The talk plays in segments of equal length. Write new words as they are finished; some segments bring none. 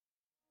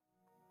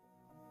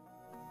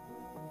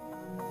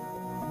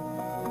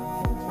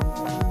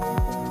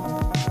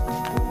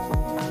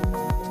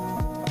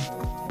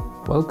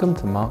Welcome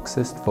to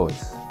Marxist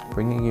Voice,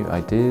 bringing you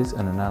ideas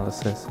and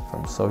analysis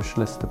from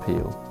Socialist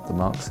Appeal, the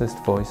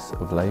Marxist voice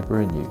of labour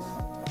and youth.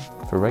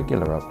 For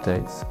regular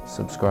updates,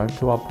 subscribe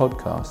to our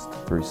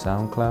podcast through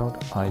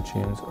SoundCloud,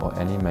 iTunes or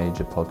any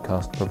major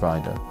podcast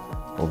provider,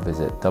 or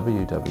visit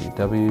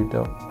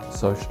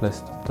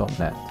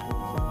www.socialist.net.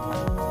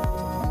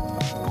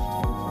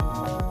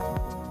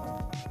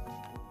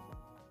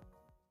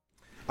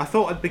 I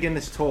thought I'd begin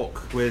this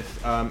talk with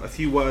a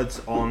few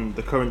words on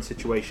the current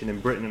situation in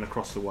Britain and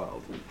across the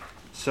world.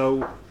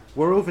 So,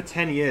 we're over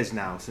 10 years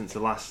now since the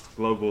last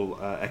global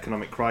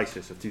economic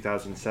crisis of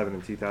 2007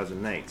 and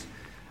 2008.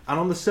 And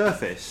on the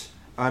surface,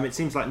 it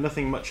seems like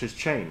nothing much has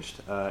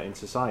changed in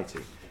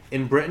society.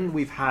 In Britain,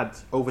 we've had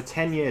over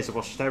 10 years of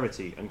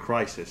austerity and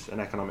crisis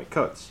and economic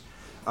cuts.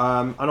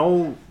 And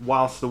all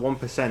whilst the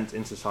 1%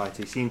 in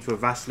society seem to have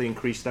vastly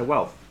increased their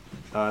wealth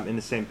in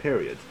the same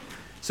period.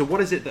 So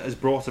what is it that has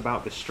brought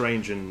about this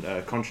strange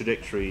and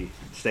contradictory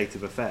state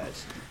of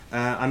affairs?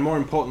 And more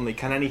importantly,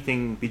 can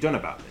anything be done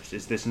about this?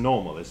 Is this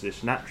normal? Is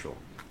this natural?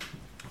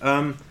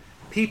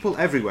 People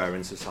everywhere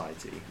in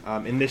society,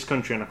 in this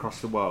country and across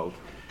the world,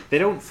 they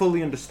don't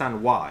fully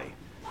understand why,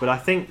 but I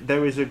think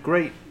there is a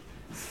great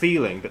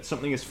feeling that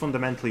something is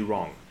fundamentally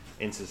wrong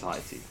in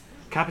society.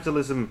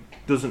 Capitalism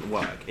doesn't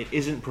work. It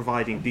isn't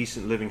providing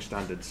decent living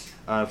standards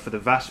for the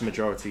vast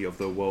majority of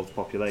the world's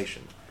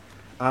population.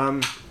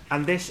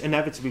 And this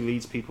inevitably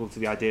leads people to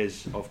the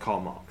ideas of Karl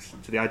Marx,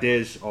 to the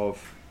ideas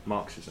of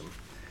Marxism.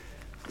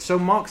 So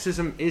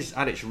Marxism is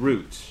at its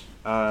roots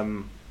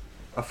a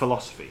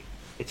philosophy.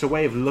 It's a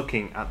way of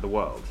looking at the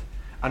world.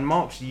 And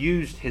Marx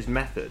used his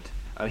method,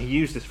 he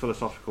used this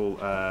philosophical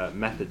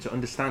method to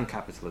understand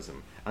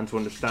capitalism and to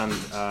understand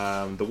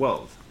the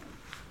world.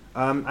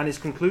 And his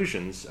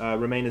conclusions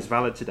remain as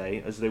valid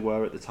today as they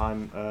were at the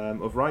time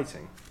of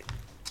writing,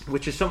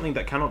 which is something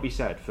that cannot be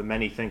said for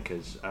many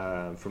thinkers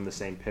from the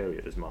same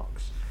period as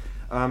Marx.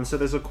 So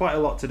there's quite a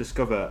lot to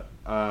discover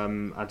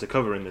and to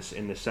cover in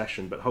this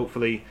session, but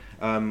hopefully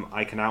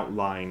I can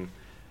outline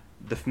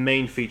the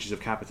main features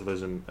of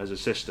capitalism as a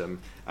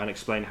system and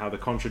explain how the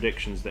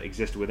contradictions that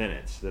exist within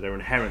it, that are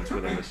inherent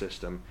within the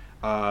system,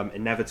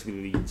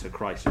 inevitably lead to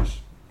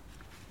crisis.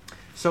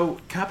 So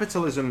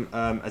capitalism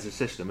as a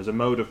system, as a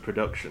mode of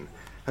production,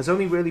 has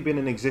only really been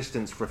in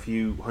existence for a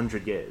few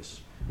hundred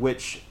years,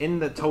 which in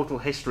the total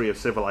history of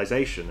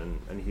civilization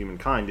and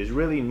humankind is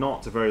really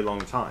not a very long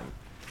time.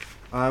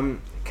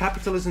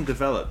 Capitalism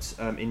developed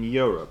in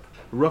Europe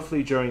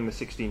roughly during the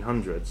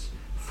 1600s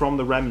from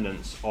the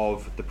remnants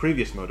of the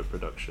previous mode of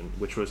production,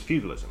 which was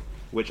feudalism,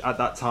 which at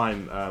that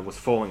time was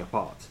falling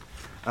apart.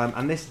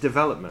 And this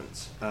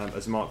development,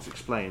 as Marx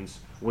explains,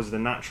 was the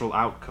natural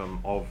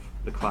outcome of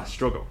the class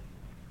struggle.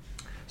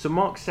 So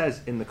Marx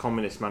says in the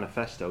Communist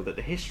Manifesto that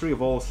the history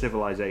of all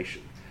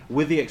civilization,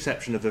 with the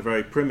exception of the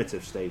very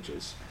primitive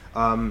stages,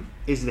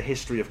 is the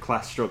history of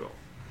class struggle.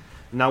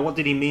 Now, what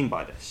did he mean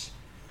by this?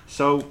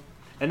 So,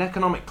 an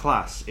economic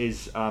class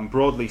is,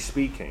 broadly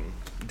speaking,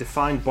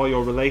 defined by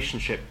your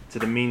relationship to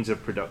the means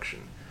of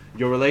production,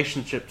 your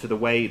relationship to the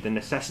way the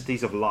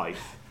necessities of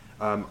life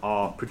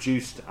are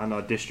produced and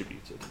are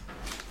distributed.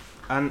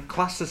 And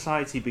class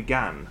society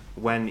began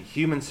when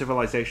human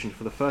civilization,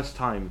 for the first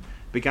time,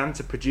 began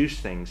to produce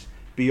things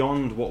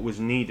beyond what was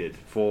needed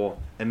for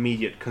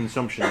immediate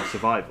consumption and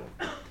survival.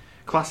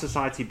 Class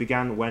society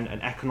began when an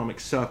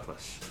economic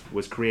surplus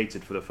was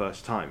created for the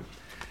first time.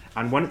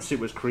 And once it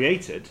was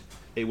created,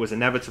 it was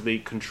inevitably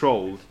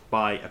controlled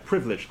by a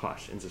privileged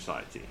class in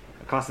society,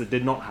 a class that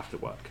did not have to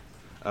work,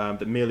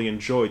 that merely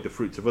enjoyed the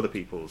fruits of other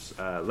people's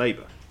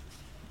labour.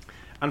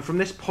 And from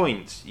this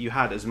point, you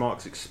had, as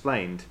Marx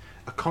explained,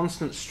 a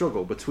constant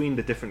struggle between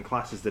the different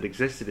classes that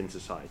existed in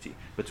society,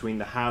 between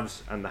the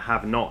haves and the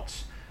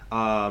have-nots,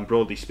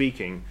 broadly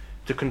speaking,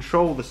 to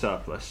control the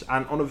surplus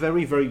and on a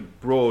very, very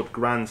broad,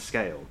 grand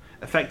scale,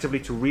 effectively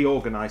to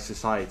reorganize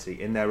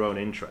society in their own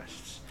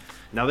interests.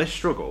 Now this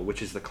struggle,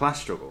 which is the class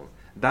struggle,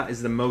 that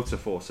is the motor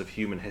force of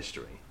human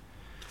history.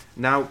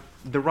 Now,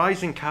 the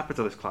rising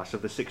capitalist class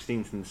of the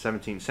 16th and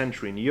 17th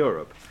century in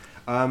Europe,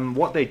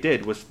 what they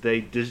did was they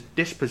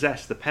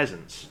dispossessed the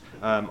peasants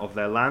of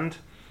their land,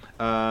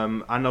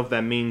 and of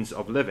their means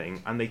of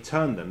living, and they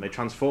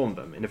transformed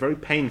them in a very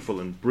painful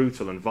and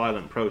brutal and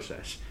violent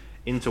process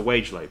into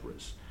wage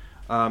labourers.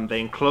 They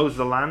enclosed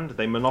the land,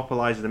 they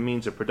monopolised the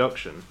means of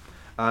production,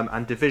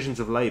 and divisions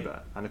of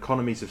labour and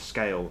economies of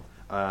scale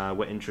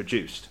were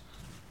introduced.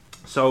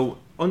 So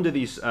under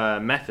these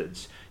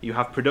methods, you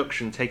have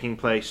production taking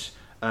place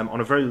on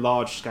a very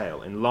large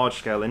scale, in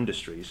large-scale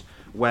industries,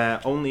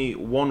 where only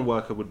one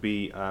worker would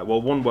be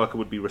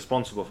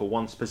responsible for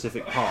one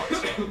specific part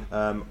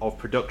of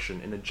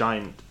production in a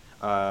giant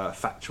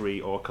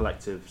factory or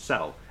collective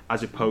cell,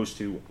 as opposed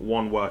to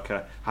one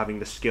worker having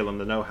the skill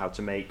and the know-how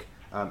to make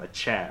a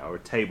chair or a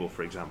table,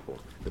 for example.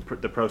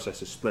 The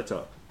process is split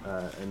up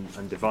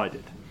and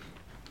divided.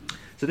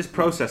 So this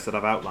process that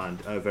I've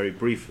outlined very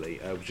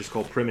briefly, which is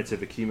called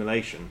primitive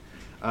accumulation,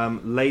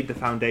 laid the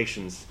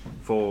foundations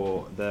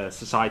for the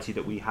society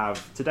that we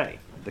have today,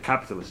 the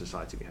capitalist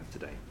society we have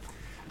today.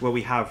 where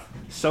we have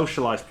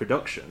socialized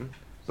production,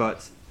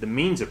 but the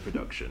means of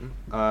production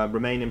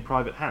remain in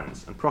private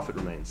hands, and profit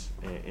remains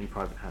in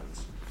private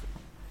hands.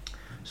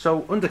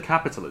 So under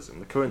capitalism,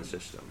 the current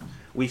system,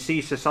 we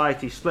see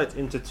society split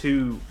into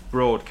two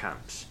broad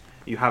camps.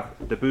 You have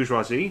the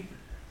bourgeoisie,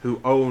 who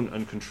own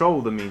and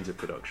control the means of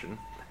production,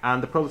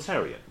 and the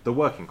proletariat, the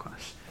working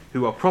class,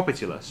 who are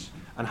propertyless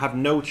and have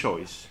no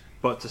choice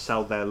but to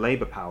sell their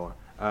labour power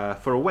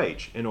for a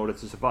wage in order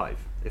to survive.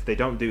 If they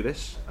don't do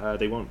this,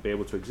 they won't be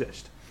able to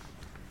exist.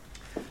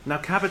 Now,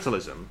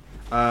 capitalism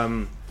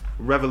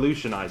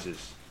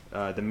revolutionizes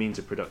the means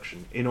of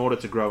production in order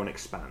to grow and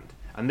expand.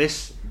 And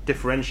this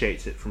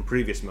differentiates it from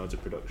previous modes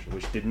of production,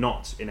 which did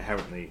not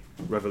inherently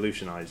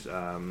revolutionize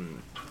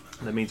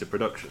the means of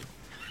production.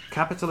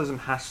 Capitalism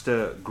has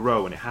to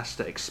grow and it has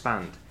to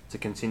expand to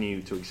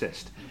continue to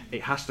exist.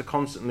 It has to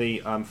constantly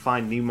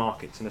find new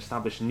markets and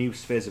establish new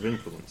spheres of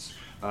influence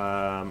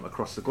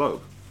across the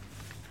globe.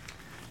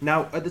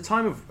 Now, at the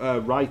time of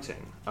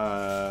writing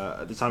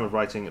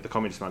the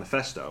Communist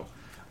Manifesto,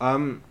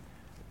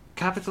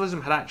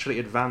 capitalism had actually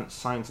advanced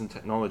science and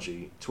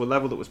technology to a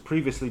level that was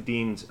previously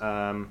deemed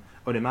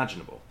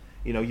unimaginable.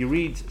 You know, you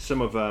read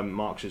some of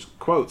Marx's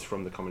quotes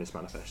from the Communist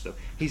Manifesto.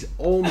 He's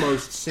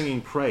almost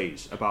singing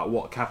praise about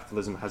what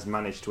capitalism has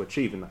managed to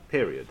achieve in that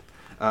period,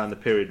 and the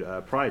period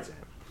prior to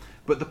him.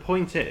 But the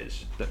point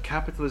is that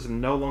capitalism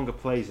no longer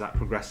plays that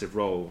progressive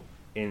role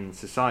in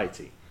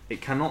society.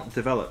 It cannot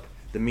develop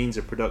the means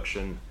of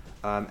production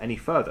any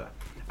further.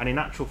 And in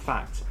actual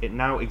fact, it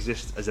now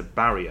exists as a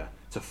barrier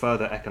to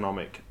further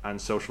economic and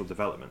social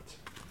development.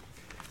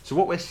 So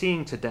what we're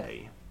seeing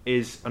today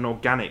is an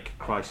organic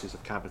crisis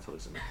of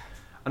capitalism.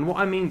 And what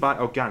I mean by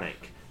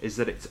organic is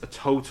that it's a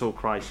total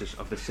crisis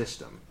of the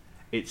system.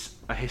 It's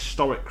a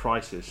historic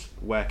crisis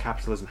where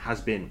capitalism has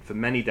been, for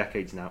many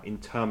decades now, in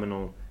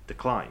terminal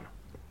decline.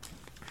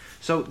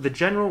 So the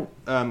general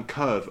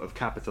curve of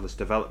capitalist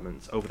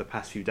development over the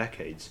past few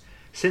decades,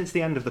 since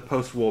the end of the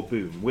post-war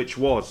boom, which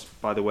was,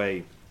 by the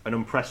way, an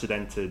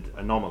unprecedented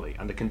anomaly,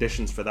 and the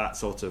conditions for that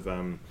sort of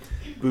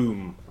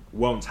boom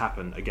won't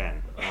happen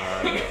again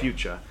in the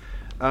future,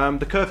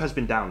 the curve has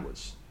been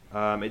downwards.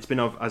 It's been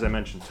of, as I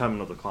mentioned,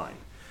 terminal decline.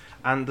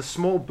 And the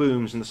small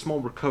booms and the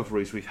small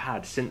recoveries we've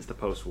had since the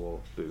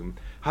post-war boom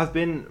have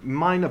been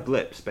minor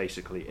blips,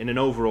 basically, in an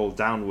overall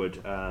downward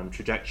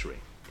trajectory.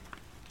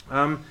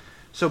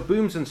 So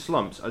booms and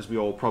slumps, as we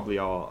all probably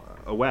are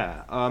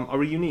aware,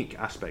 are a unique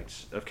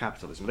aspect of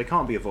capitalism. They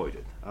can't be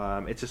avoided.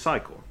 It's a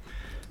cycle.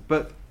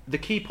 But the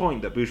key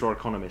point that bourgeois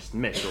economists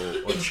miss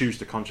or choose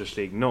to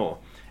consciously ignore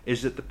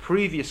is that the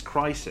previous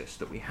crisis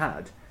that we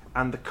had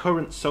and the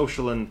current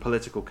social and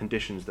political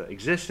conditions that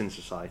exist in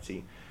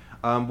society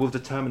will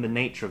determine the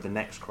nature of the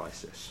next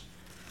crisis.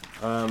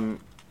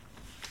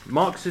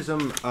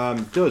 Marxism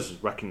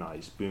does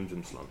recognize booms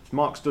and slumps.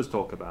 Marx does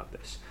talk about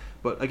this.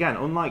 But again,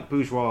 unlike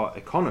bourgeois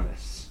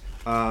economists,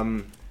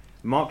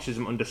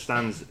 Marxism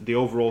understands the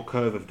overall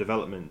curve of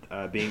development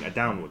being a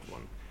downward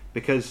one.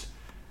 Because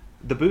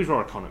the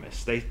bourgeois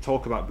economists, they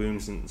talk about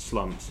booms and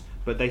slumps,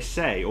 but they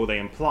say, or they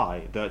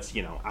imply, that,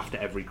 you know, after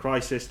every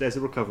crisis there's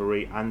a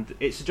recovery, and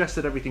it suggests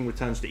that everything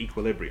returns to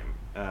equilibrium,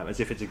 as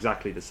if it's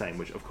exactly the same,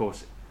 which of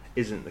course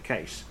isn't the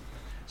case.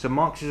 So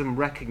Marxism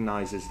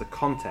recognizes the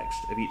context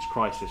of each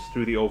crisis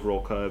through the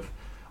overall curve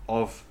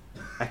of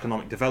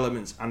economic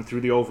developments and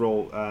through the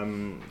overall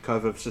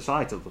curve of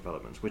societal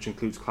developments, which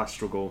includes class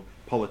struggle,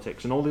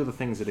 politics, and all the other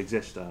things that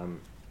exist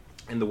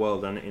in the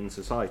world and in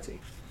society.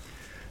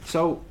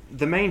 So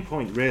the main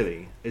point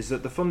really is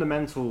that the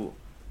fundamental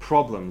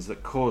problems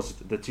that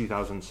caused the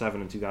 2007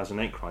 and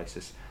 2008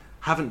 crisis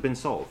haven't been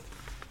solved.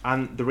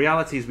 And the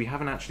reality is we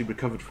haven't actually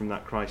recovered from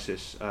that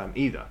crisis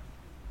either.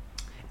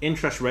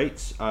 Interest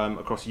rates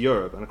across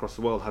Europe and across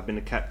the world have been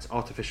kept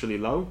artificially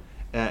low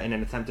in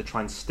an attempt to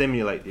try and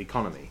stimulate the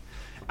economy.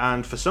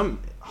 And for some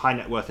high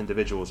net worth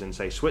individuals in,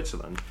 say,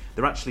 Switzerland,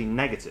 they're actually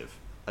negative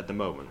at the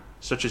moment,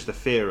 such as the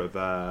fear of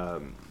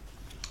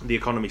the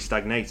economy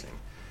stagnating.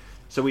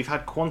 So we've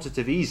had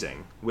quantitative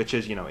easing, which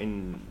is, you know,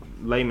 in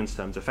layman's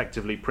terms,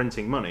 effectively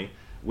printing money,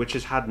 which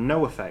has had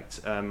no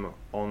effect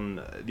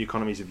on the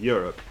economies of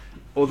Europe,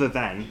 other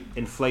than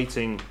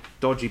inflating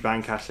dodgy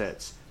bank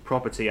assets,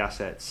 property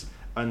assets,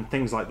 and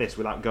things like this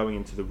without going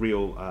into the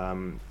real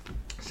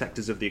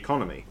sectors of the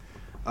economy.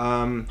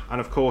 And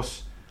of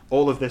course,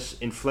 all of this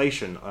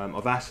inflation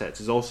of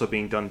assets is also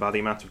being done by the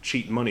amount of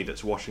cheap money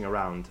that's washing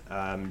around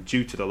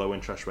due to the low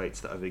interest rates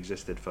that have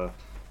existed for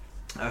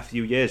a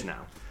few years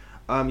now.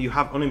 You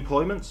have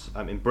unemployment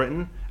in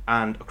Britain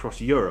and across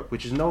Europe,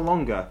 which is no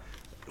longer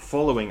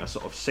following a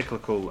sort of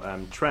cyclical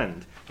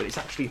trend, but it's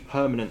actually a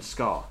permanent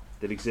scar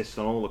that exists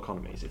on all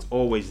economies. It's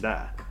always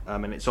there,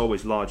 and it's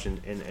always large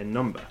in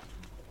number.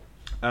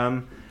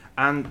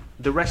 And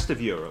the rest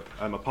of Europe,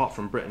 apart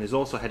from Britain, is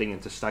also heading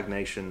into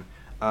stagnation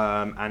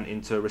and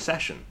into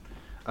recession.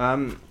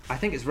 I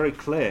think it's very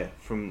clear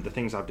from the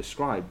things I've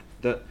described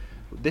that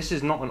this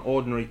is not an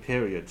ordinary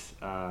period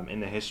in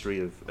the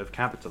history of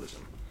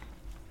capitalism.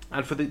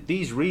 And for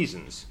these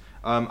reasons,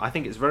 I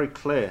think it's very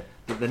clear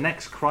that the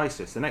next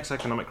crisis, the next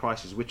economic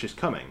crisis which is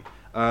coming,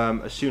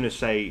 as soon as,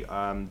 say,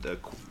 the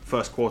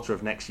first quarter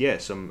of next year,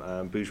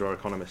 some bourgeois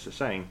economists are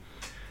saying,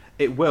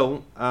 it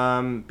will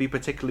be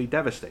particularly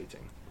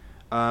devastating.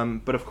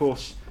 But of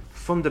course,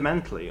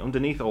 fundamentally,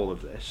 underneath all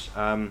of this,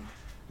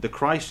 the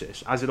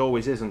crisis, as it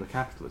always is under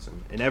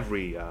capitalism, in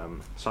every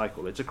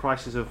cycle, it's a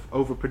crisis of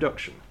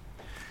overproduction.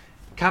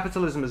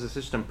 Capitalism as a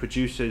system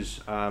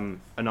produces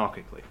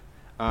anarchically.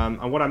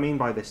 And what I mean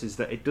by this is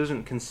that it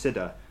doesn't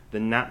consider the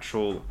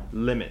natural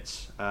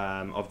limits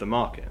of the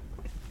market.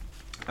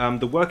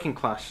 The working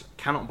class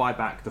cannot buy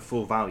back the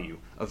full value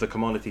of the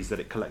commodities that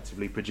it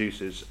collectively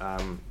produces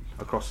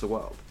across the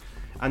world.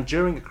 And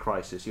during a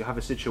crisis, you have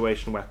a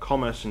situation where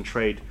commerce and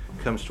trade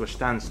comes to a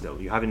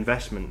standstill. You have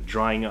investment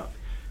drying up,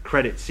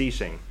 credit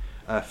ceasing,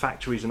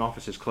 factories and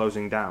offices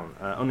closing down,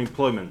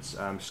 unemployment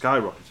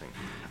skyrocketing,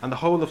 and the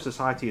whole of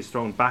society is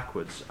thrown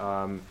backwards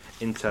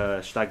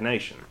into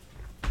stagnation.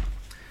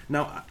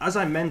 Now, as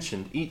I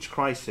mentioned, each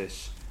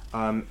crisis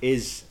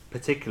is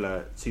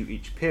particular to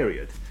each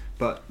period,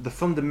 but the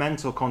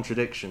fundamental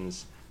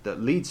contradictions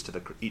that leads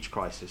to each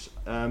crisis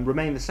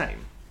remain the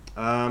same.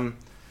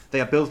 They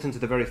are built into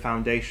the very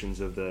foundations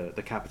of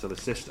the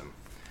capitalist system.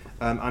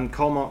 And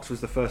Karl Marx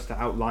was the first to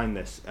outline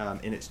this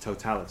in its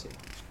totality.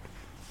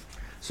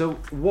 So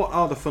what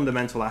are the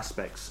fundamental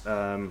aspects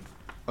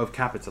of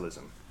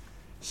capitalism?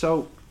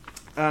 So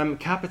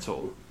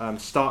capital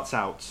starts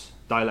out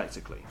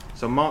dialectically.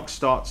 So Marx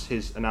starts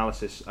his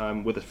analysis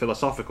with a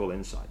philosophical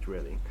insight,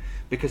 really,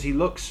 because he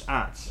looks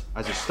at,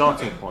 as a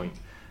starting point,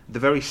 the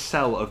very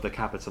cell of the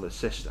capitalist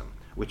system,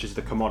 which is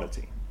the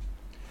commodity.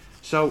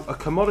 So a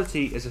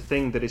commodity is a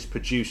thing that is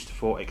produced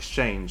for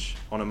exchange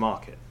on a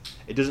market.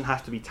 It doesn't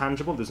have to be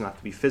tangible, it doesn't have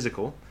to be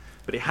physical,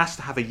 but it has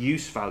to have a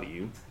use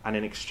value and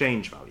an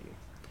exchange value.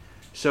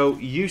 So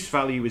use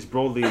value is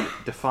broadly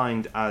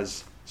defined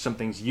as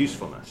something's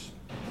usefulness.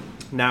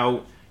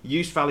 Now,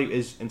 use value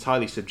is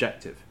entirely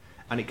subjective,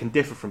 and it can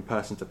differ from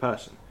person to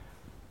person.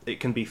 It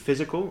can be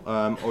physical,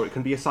 or it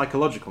can be a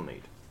psychological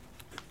need.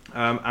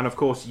 And of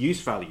course,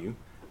 use value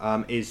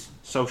is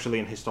socially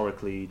and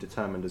historically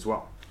determined as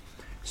well.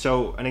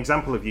 So an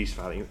example of use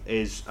value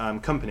is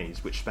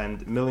companies which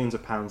spend millions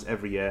of pounds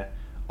every year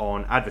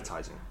on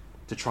advertising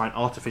to try and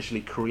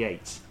artificially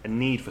create a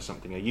need for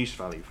something, a use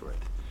value for it.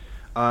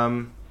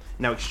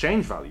 Now,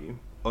 exchange value,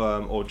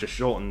 or just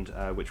shortened,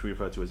 which we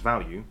refer to as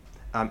value,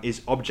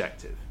 is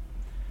objective.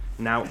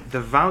 Now, the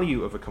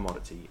value of a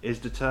commodity is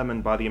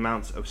determined by the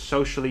amount of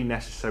socially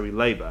necessary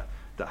labour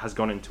that has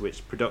gone into its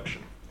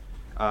production,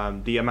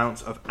 the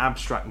amount of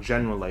abstract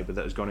general labour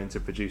that has gone into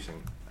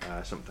producing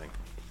something.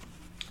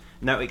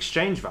 Now,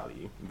 exchange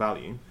value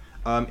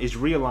is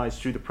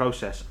realised through the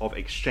process of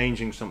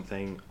exchanging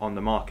something on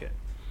the market,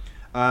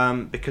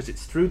 because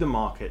it's through the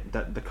market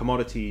that the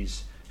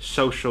commodity's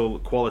social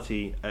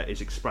quality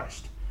is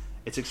expressed.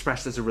 It's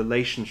expressed as a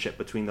relationship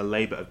between the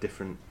labour of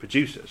different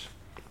producers.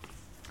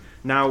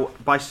 Now,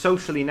 by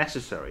socially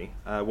necessary,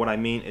 what I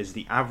mean is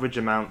the average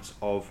amount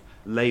of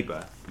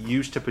labour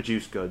used to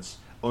produce goods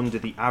under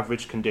the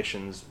average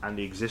conditions and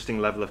the existing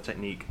level of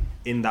technique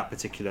in that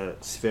particular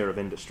sphere of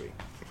industry.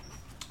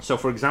 So,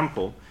 for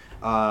example,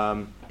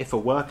 if a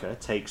worker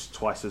takes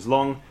twice as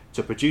long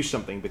to produce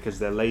something because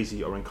they're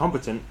lazy or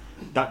incompetent,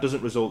 that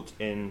doesn't result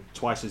in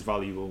twice as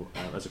valuable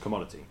as a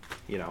commodity.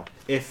 You know,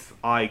 if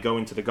I go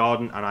into the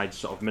garden and I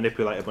sort of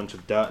manipulate a bunch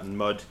of dirt and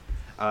mud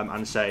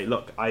and say,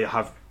 look, I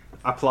have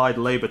applied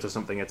labour to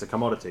something, it's a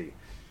commodity,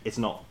 it's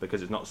not,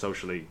 because it's not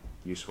socially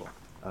useful,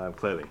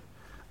 clearly.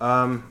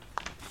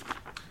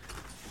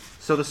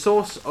 So the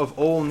source of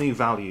all new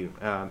value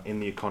in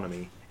the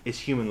economy is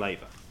human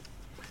labour.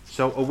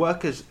 So a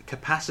worker's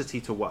capacity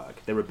to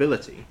work, their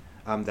ability,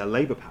 their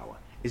labour power,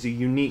 is a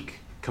unique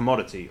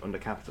commodity under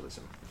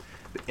capitalism,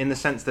 in the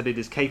sense that it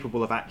is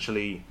capable of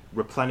actually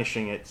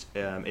replenishing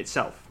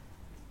itself.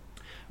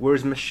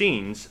 Whereas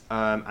machines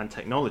and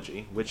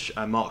technology, which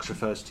Marx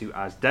refers to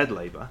as dead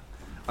labour,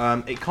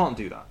 it can't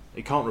do that.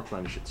 It can't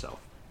replenish itself.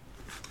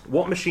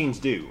 What machines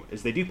do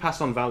is they do pass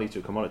on value to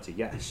a commodity,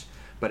 yes,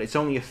 but it's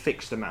only a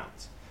fixed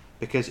amount.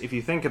 Because if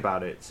you think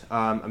about it,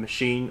 a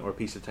machine or a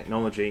piece of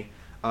technology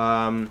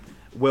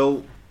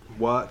will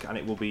work and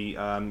it will be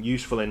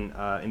useful in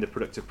the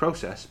productive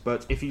process,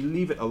 but if you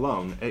leave it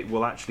alone, it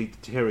will actually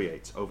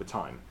deteriorate over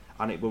time,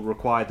 and it will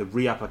require the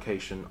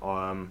reapplication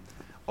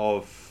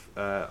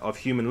of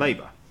human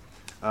labour.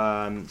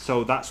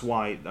 So that's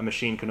why a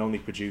machine can only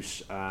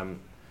produce,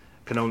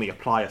 can only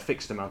apply a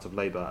fixed amount of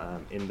labour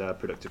in the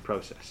productive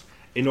process.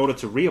 In order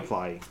to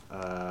reapply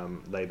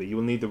labour, you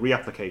will need the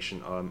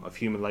reapplication of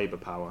human labour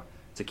power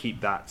to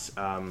keep that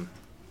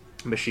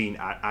machine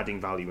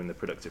adding value in the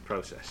productive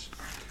process.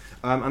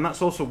 And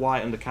that's also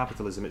why under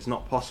capitalism it's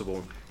not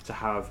possible to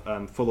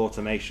have full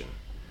automation.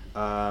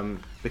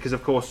 Because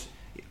of course,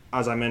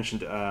 as I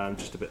mentioned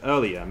just a bit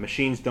earlier,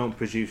 machines don't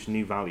produce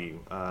new value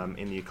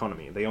in the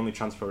economy. They only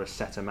transfer a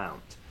set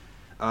amount.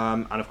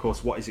 And of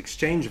course, what is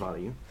exchange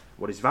value?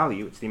 What is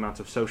value? It's the amount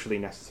of socially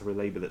necessary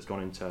labour that's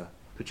gone into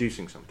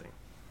producing something.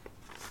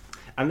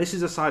 And this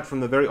is aside from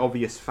the very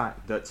obvious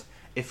fact that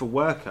if a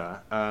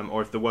worker,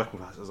 or if the working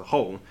class as a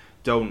whole,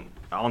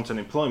 aren't in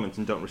employment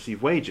and don't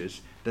receive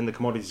wages, then the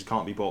commodities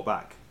can't be bought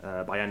back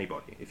by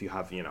anybody if you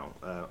have,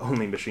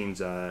 only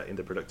machines in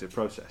the productive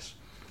process.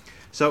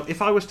 So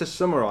if I was to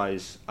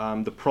summarize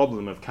the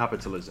problem of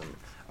capitalism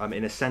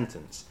in a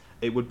sentence,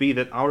 it would be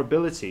that our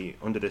ability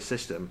under this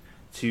system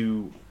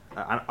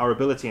our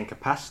ability and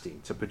capacity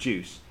to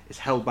produce is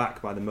held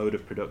back by the mode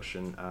of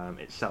production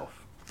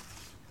itself.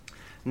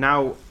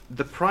 Now,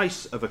 the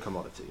price of a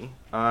commodity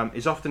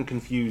is often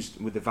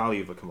confused with the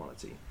value of a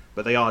commodity,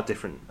 but they are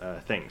different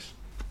things.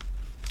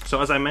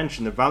 So as I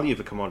mentioned, the value of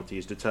a commodity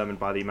is determined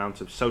by the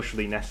amount of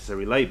socially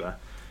necessary labour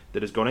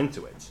that has gone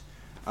into it.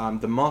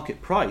 The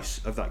market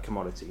price of that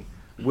commodity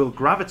will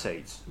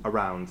gravitate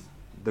around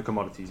the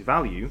commodity's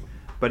value,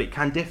 but it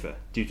can differ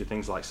due to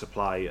things like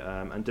supply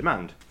and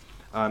demand.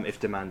 If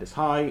demand is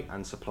high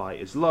and supply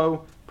is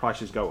low,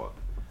 prices go up.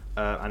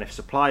 And if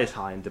supply is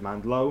high and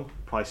demand low,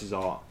 prices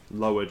are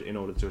lowered in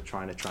order to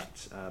try and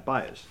attract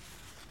buyers.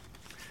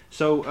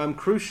 So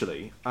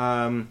crucially,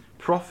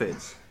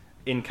 profit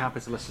in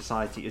capitalist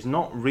society is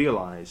not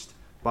realised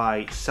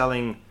by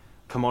selling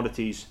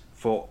commodities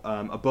for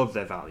above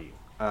their value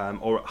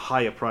or at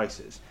higher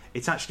prices.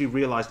 It's actually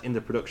realised in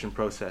the production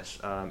process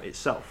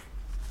itself,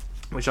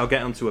 which I'll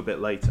get onto a bit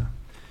later.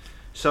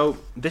 So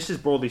this is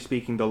broadly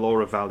speaking the law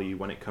of value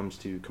when it comes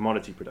to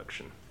commodity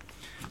production.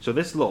 So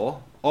this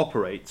law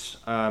operates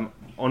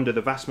under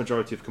the vast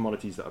majority of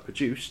commodities that are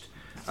produced,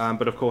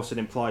 but of course it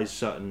implies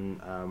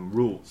certain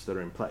rules that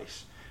are in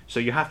place. So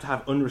you have to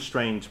have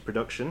unrestrained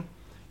production,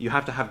 you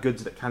have to have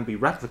goods that can be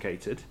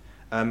replicated,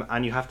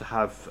 and you have to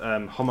have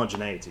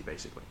homogeneity,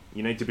 basically.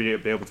 You need to be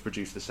able to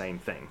produce the same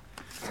thing.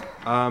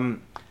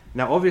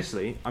 Now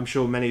obviously, I'm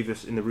sure many of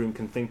us in the room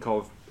can think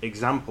of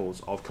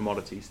examples of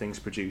commodities, things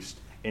produced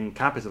in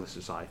capitalist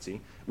society,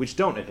 which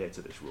don't adhere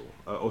to this rule,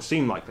 or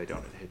seem like they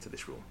don't adhere to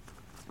this rule.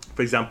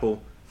 For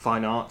example,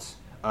 fine art,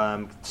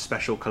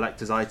 special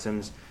collector's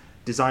items,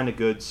 designer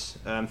goods,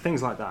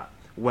 things like that,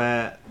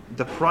 where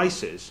the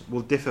prices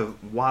will differ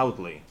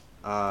wildly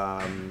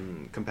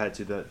compared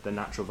to the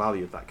natural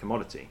value of that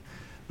commodity.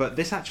 But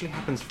this actually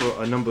happens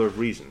for a number of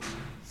reasons.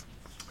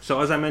 So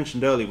as I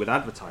mentioned earlier with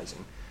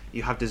advertising,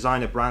 you have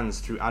designer brands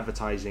through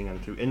advertising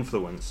and through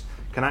influence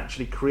can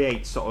actually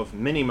create sort of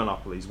mini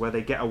monopolies where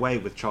they get away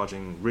with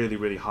charging really,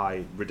 really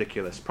high,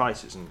 ridiculous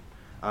prices,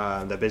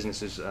 and their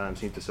businesses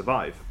seem to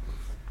survive.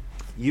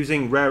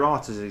 Using rare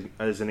art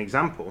as an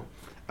example,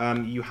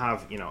 you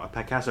have a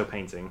Picasso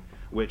painting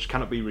which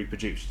cannot be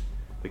reproduced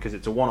because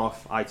it's a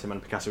one-off item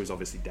and Picasso is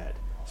obviously dead.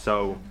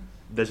 So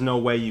there's no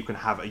way you can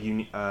have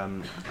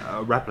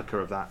a replica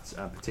of that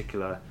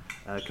particular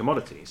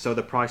commodity. So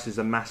the prices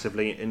are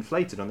massively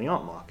inflated on the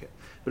art market.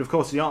 But of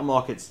course, the art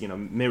market's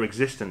mere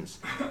existence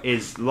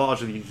is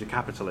largely due to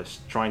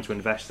capitalists trying to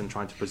invest and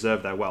trying to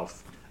preserve their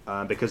wealth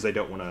because they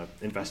don't want to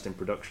invest in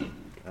production,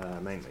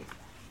 mainly.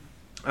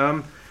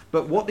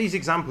 But what these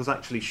examples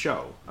actually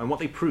show, and what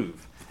they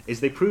prove,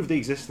 is they prove the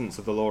existence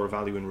of the law of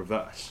value in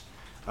reverse.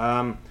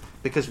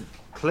 Because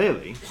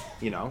clearly,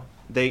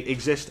 they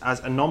exist as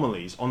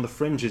anomalies on the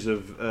fringes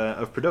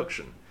of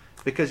production.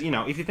 Because,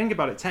 if you think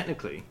about it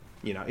technically,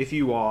 if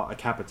you are a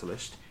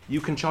capitalist, you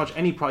can charge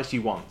any price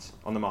you want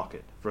on the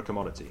market for a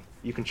commodity.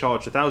 You can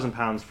charge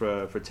 £1,000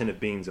 for a tin of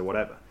beans or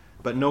whatever.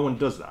 But no one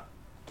does that.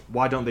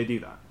 Why don't they do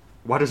that?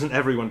 Why doesn't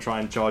everyone try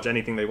and charge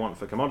anything they want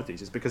for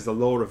commodities? It's because the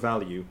law of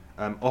value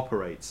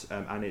operates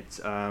and it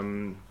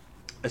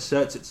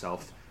asserts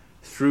itself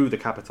through the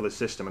capitalist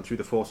system and through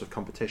the force of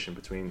competition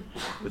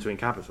between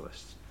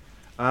capitalists.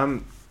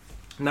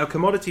 Now,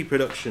 commodity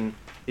production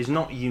is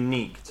not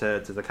unique to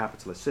the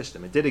capitalist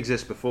system. It did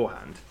exist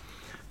beforehand.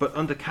 But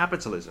under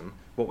capitalism,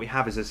 what we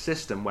have is a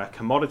system where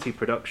commodity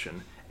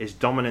production is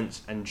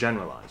dominant and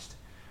generalized.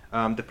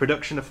 The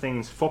production of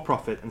things for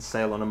profit and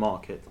sale on a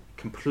market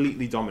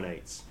completely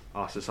dominates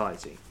our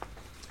society.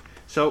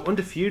 So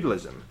under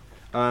feudalism,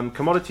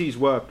 commodities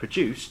were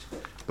produced,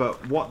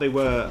 but what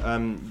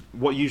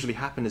usually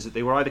happened is that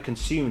they were either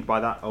consumed by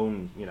that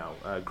own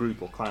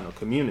group or clan or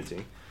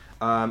community,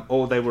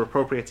 or they were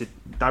appropriated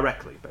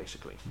directly,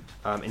 basically,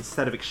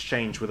 instead of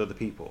exchange with other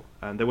people.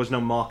 There was no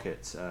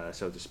market,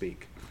 so to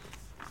speak.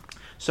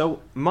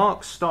 So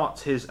Marx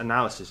starts his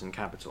analysis in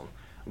Capital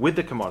with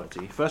the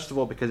commodity, first of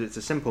all because it's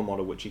a simple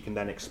model which he can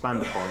then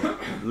expand upon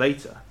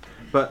later,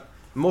 but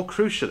more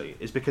crucially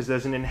is because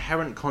there's an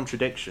inherent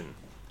contradiction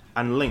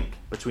and link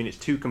between its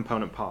two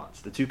component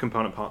parts, the two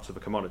component parts of a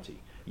commodity,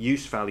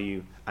 use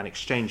value and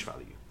exchange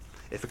value.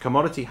 If a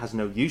commodity has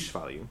no use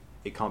value,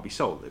 it can't be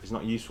sold. If it's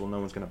not useful, no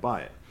one's going to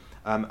buy it.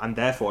 And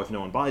therefore, if no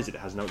one buys it,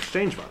 it has no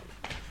exchange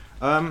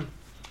value.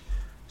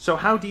 So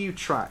how do you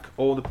track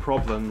all the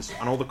problems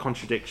and all the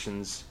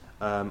contradictions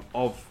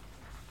of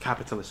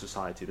capitalist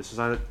society,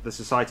 the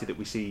society that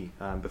we see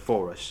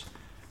before us?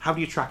 How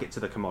do you track it to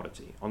the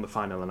commodity on the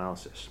final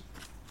analysis?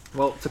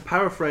 Well, to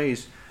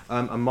paraphrase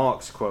a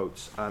Marx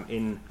quote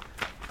in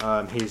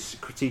his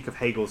critique of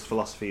Hegel's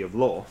philosophy of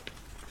law,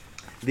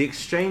 The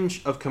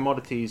exchange of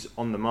commodities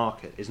on the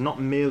market is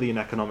not merely an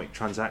economic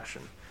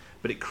transaction,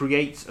 but it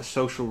creates a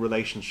social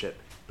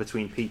relationship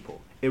between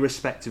people,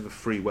 irrespective of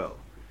free will.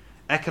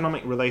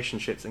 Economic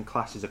relationships and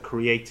classes are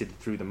created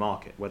through the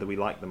market, whether we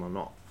like them or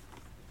not.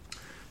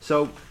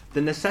 So,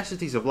 the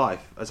necessities of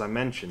life, as I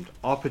mentioned,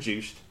 are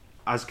produced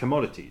as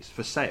commodities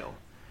for sale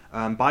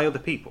by other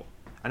people,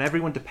 and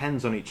everyone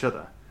depends on each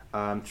other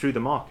through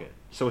the market.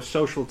 So a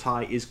social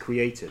tie is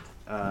created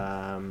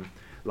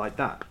like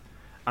that.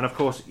 And of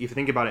course, if you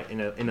think about it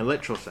in a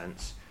literal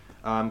sense,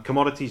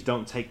 commodities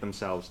don't take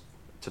themselves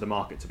to the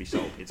market to be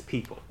sold. It's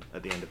people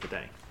at the end of the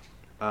day.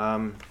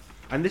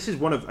 And this is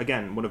one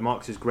of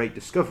Marx's great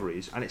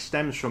discoveries, and it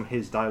stems from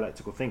his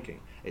dialectical thinking.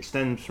 It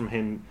stems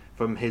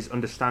from his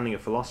understanding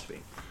of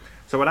philosophy.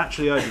 So I'd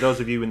actually urge those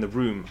of you in the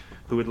room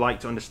who would like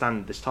to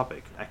understand this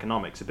topic,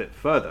 economics, a bit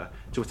further,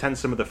 to attend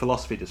some of the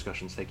philosophy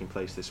discussions taking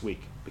place this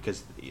week,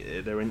 because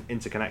they're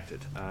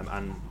interconnected,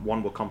 and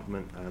one will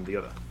complement the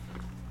other.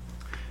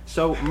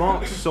 So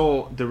Marx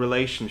saw the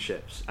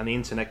relationships and the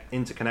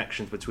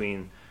interconnections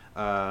between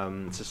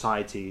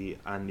society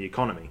and the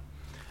economy,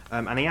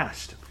 and he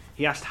asked,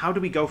 how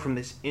do we go from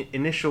this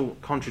initial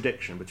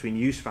contradiction between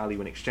use value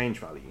and exchange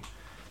value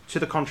to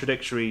the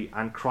contradictory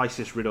and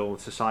crisis-riddled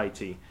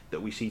society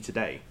that we see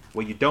today,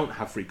 where you don't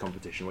have free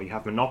competition, where you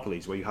have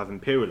monopolies, where you have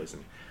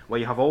imperialism, where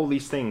you have all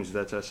these things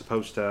that are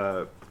supposed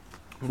to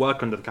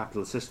work under the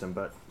capitalist system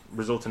but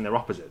result in their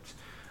opposites?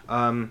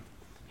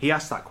 He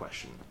asked that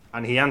question,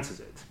 and he answers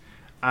it.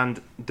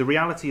 And the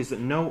reality is that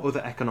no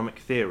other economic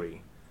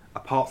theory,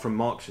 apart from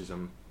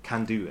Marxism,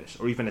 can do this,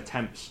 or even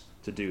attempts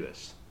to do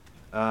this.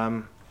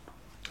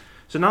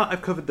 So now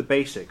I've covered the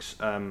basics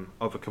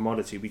of a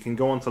commodity, we can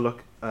go on to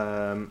look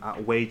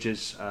at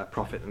wages,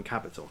 profit, and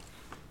capital.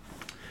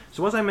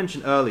 So as I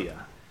mentioned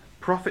earlier,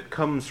 profit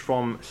comes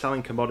from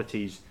selling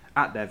commodities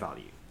at their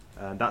value.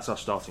 That's our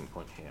starting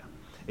point here.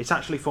 It's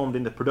actually formed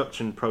in the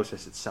production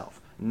process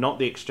itself, not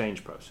the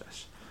exchange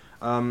process.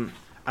 And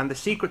the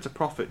secret to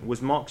profit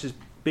was Marx's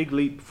big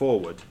leap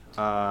forward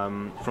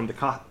from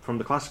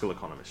the classical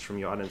economists, from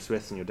your Adam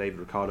Smith and your David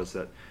Ricardos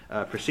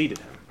that preceded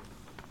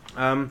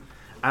him.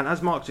 And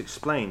as Marx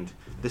explained,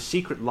 the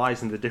secret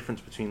lies in the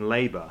difference between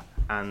labour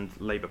and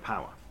labour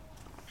power.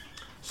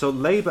 So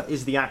labour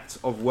is the act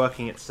of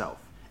working itself.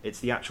 It's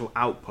the actual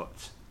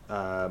output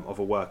of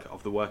a worker,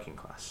 of the working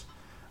class.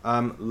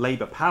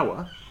 Labour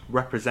power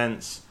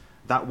represents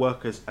that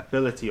worker's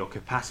ability or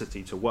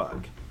capacity to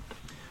work.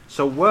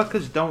 So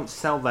workers don't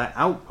sell their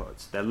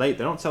output, they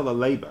don't sell their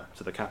labour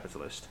to the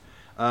capitalist.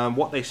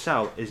 What they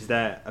sell is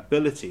their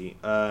ability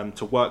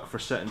to work for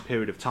a certain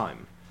period of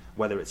time,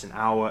 whether it's an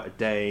hour, a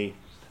day,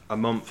 a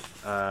month,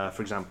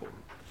 for example.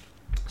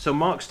 So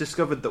Marx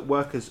discovered that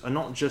workers are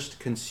not just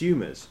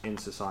consumers in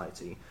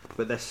society,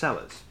 but they're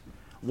sellers.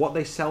 What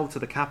they sell to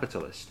the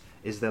capitalist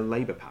is their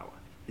labour power.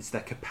 It's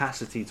their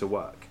capacity to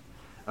work.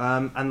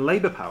 And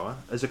labour power,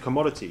 as a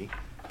commodity,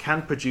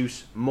 can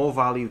produce more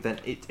value than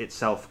it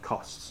itself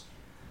costs.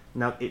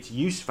 Now, its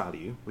use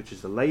value, which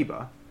is the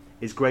labour,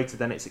 is greater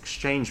than its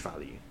exchange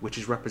value, which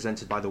is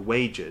represented by the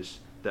wages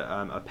that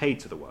are paid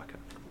to the worker.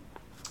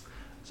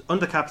 So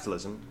under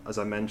capitalism, as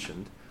I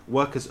mentioned,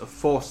 workers are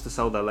forced to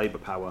sell their labour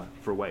power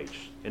for a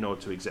wage in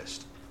order to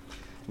exist.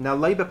 Now,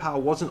 labour power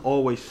wasn't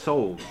always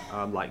sold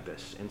like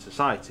this in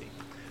society.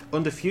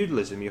 Under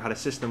feudalism, you had a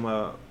system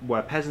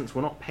where peasants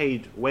were not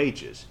paid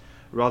wages.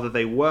 Rather,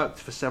 they worked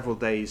for several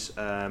days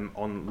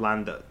on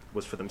land that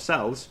was for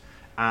themselves,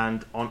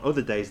 and on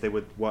other days they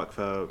would work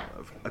for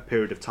a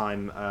period of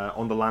time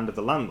on the land of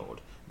the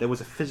landlord. There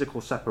was a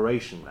physical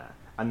separation there,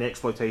 and the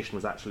exploitation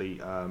was actually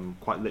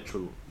quite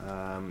literally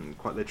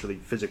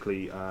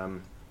physically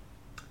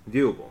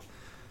viewable.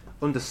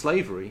 Under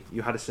slavery,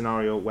 you had a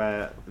scenario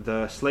where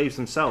the slaves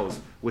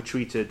themselves were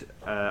treated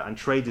and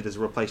traded as a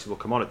replaceable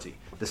commodity.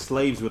 The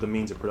slaves were the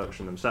means of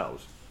production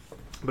themselves.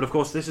 But of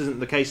course, this isn't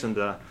the case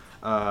under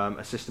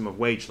a system of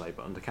wage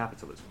labour, under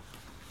capitalism.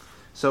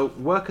 So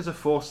workers are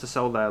forced to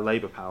sell their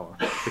labour power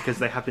because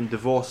they have been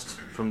divorced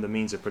from the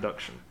means of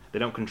production. They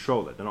don't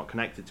control it, they're not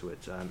connected to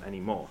it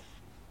anymore.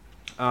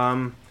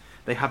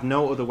 They have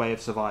no other way of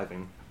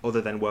surviving other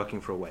than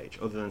working for a wage,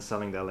 other than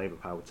selling their labour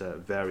power to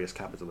various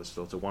capitalists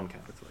or to one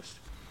capitalist.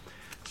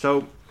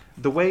 So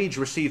the wage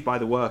received by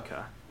the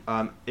worker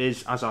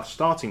is, as our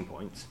starting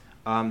point,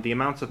 the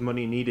amount of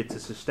money needed to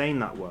sustain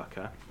that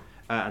worker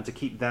and to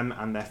keep them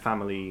and their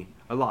family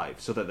alive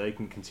so that they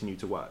can continue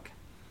to work.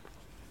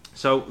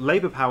 So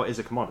labour power is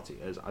a commodity,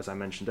 as I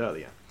mentioned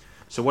earlier.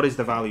 So what is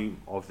the value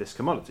of this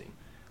commodity?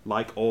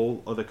 Like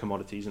all other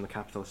commodities in the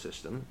capitalist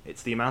system,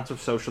 it's the amount of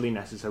socially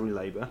necessary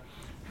labour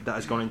that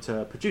has gone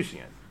into producing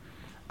it.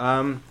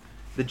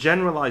 The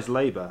generalised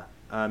labour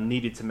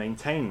needed to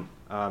maintain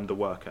the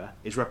worker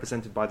is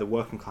represented by the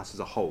working class as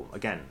a whole.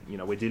 Again,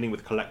 we're dealing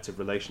with collective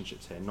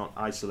relationships here, not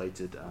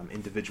isolated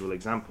individual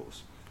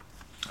examples.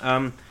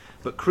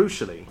 But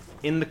crucially,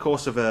 in the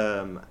course of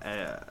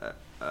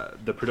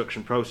the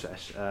production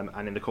process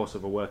and in the course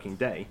of a working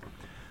day,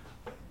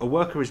 a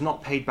worker is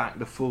not paid back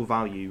the full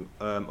value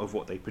of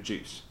what they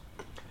produce.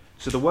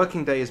 So the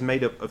working day is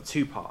made up of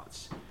two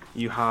parts.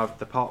 You have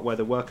the part where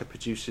the worker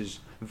produces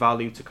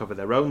value to cover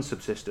their own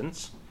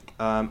subsistence,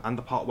 and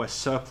the part where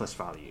surplus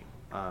value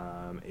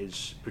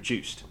is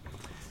produced.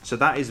 So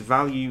that is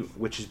value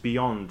which is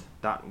beyond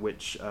that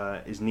which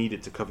is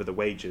needed to cover the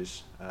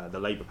wages, the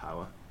labour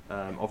power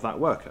of that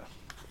worker.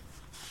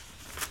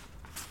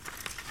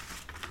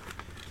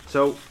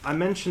 So I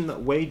mentioned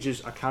that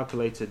wages are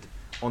calculated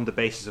on the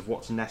basis of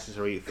what's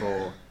necessary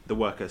for the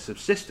worker's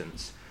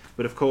subsistence,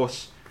 but of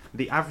course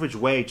the average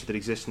wage that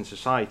exists in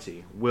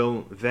society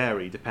will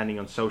vary depending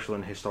on social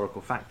and historical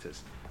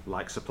factors,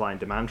 like supply and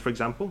demand, for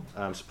example,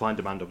 supply and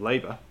demand of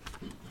labour,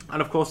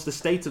 and of course the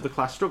state of the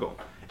class struggle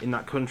in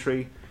that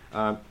country,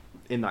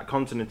 in that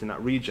continent, in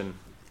that region.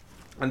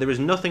 And there is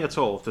nothing at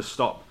all to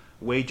stop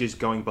wages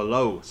going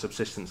below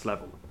subsistence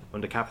level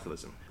under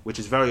capitalism, which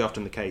is very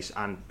often the case,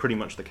 and pretty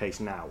much the case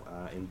now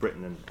in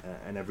Britain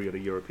and every other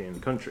European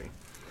country.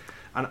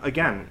 And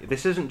again,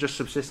 this isn't just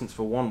subsistence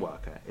for one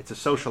worker, it's a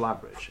social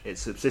average.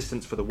 It's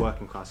subsistence for the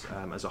working class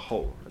as a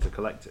whole, as a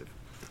collective.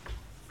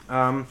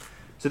 So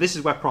this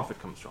is where profit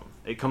comes from.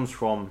 It comes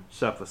from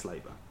surplus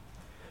labour.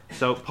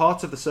 So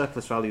part of the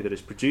surplus value that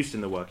is produced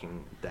in the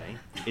working day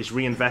is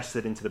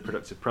reinvested into the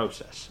productive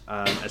process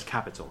as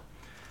capital.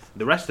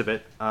 The rest of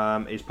it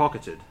is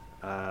pocketed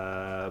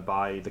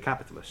by the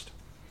capitalist.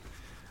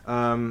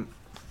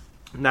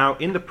 Now,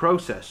 in the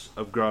process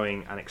of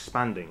growing and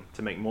expanding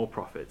to make more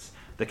profits,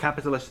 the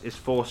capitalist is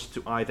forced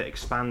to either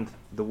expand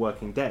the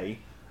working day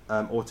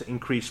or to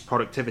increase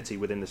productivity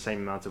within the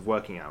same amount of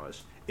working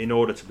hours in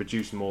order to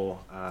produce more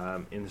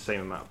in the same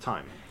amount of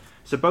time.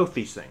 So both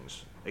these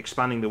things,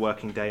 expanding the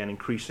working day and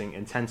increasing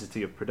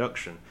intensity of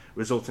production,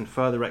 result in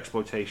further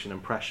exploitation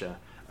and pressure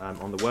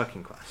on the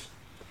working class.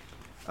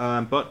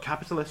 But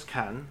capitalists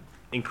can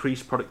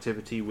increase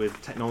productivity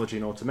with technology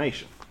and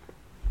automation.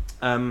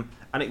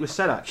 And it was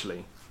said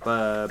actually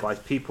by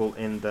people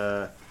in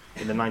the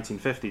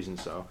 1950s and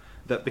so,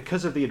 that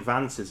because of the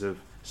advances of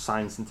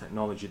science and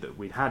technology that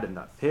we'd had in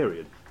that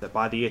period, that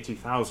by the year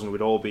 2000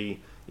 we'd all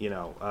be,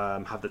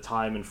 have the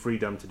time and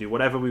freedom to do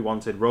whatever we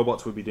wanted,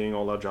 robots would be doing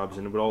all our jobs,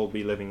 and we'd all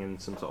be living in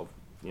some sort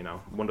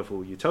of,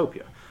 wonderful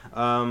utopia.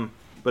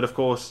 But of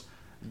course,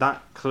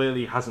 that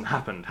clearly hasn't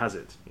happened, has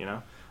it?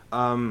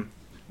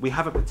 We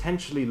have a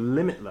potentially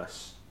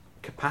limitless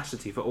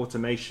capacity for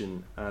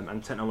automation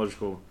and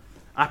technological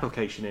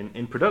application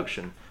in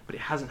production, but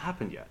it hasn't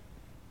happened yet.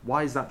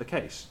 Why is that the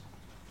case?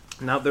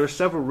 Now, there are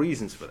several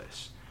reasons for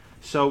this.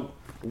 So,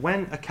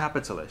 when a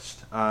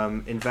capitalist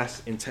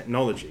invests in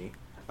technology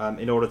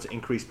in order to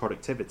increase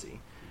productivity,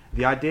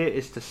 the idea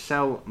is to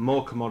sell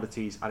more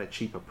commodities at a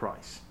cheaper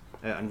price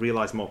and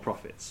realize more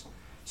profits.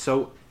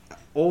 So,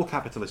 all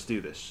capitalists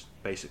do this,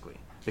 basically,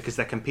 because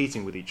they're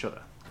competing with each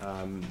other.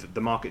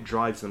 The market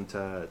drives them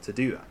to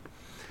do that.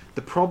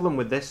 The problem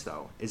with this,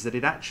 though, is that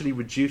it actually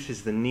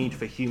reduces the need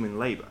for human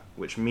labour,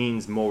 which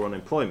means more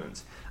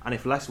unemployment. And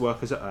if less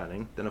workers are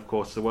earning, then of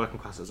course the working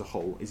class as a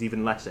whole is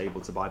even less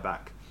able to buy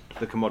back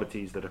the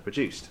commodities that are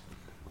produced.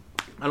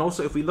 And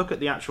also, if we look at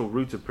the actual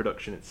route of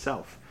production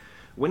itself,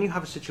 when you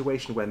have a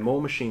situation where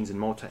more machines and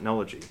more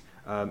technology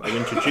are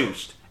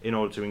introduced in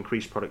order to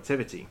increase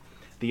productivity,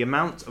 the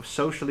amount of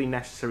socially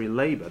necessary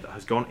labour that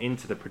has gone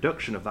into the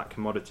production of that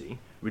commodity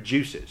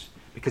reduces,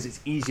 because it's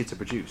easier to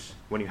produce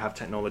when you have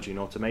technology and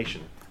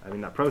automation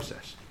in that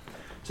process.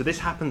 So this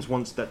happens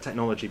once that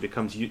technology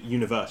becomes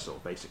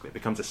universal, basically. It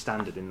becomes a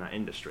standard in that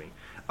industry.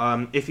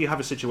 If you have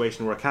a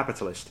situation where a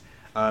capitalist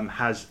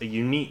has a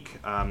unique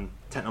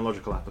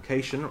technological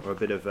application or a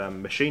bit of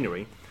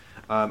machinery,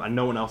 and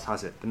no one else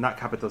has it, then that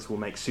capitalist will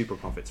make super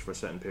profits for a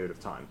certain period of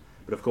time.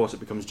 But of course it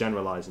becomes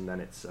generalized, and then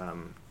it's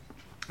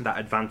that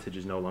advantage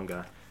is no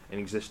longer in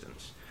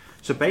existence.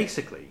 So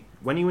basically,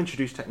 when you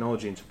introduce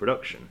technology into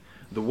production,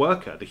 the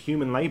worker, the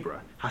human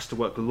labourer, has to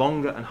work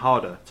longer and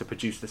harder to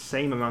produce the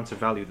same amount of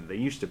value that they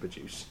used to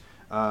produce,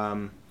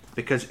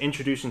 because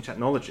introducing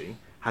technology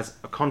has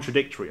a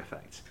contradictory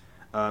effect.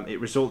 It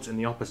results in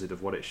the opposite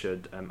of what it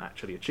should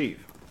actually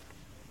achieve.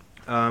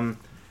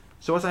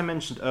 So as I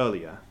mentioned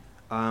earlier,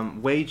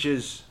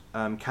 wages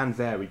can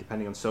vary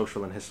depending on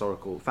social and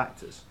historical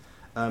factors.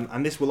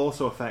 And this will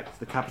also affect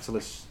the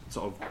capitalist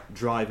sort of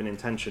drive and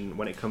intention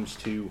when it comes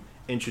to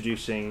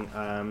introducing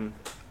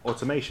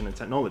automation and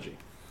technology.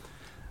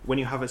 When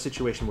you have a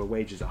situation where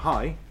wages are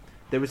high,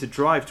 there is a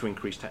drive to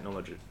increase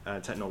technology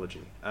and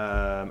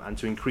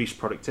to increase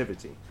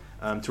productivity,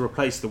 to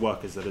replace the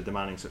workers that are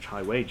demanding such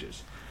high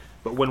wages.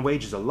 But when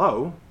wages are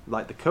low,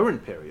 like the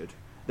current period,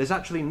 there's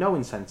actually no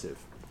incentive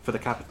for the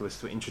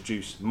capitalists to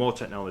introduce more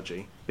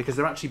technology, because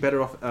they're actually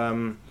better off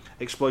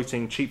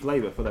exploiting cheap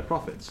labour for their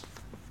profits.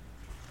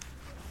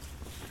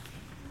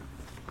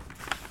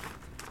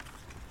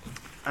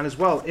 And as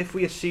well, if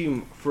we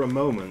assume for a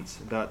moment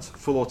that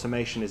full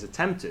automation is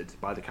attempted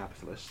by the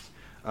capitalists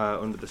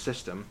under the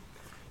system,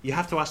 you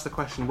have to ask the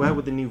question, where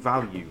would the new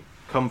value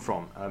come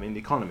from in the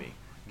economy,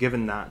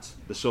 given that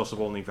the source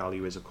of all new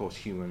value is, of course,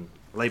 human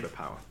labour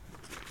power?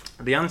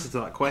 The answer to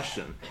that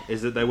question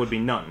is that there would be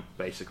none,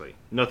 basically.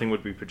 Nothing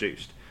would be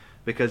produced.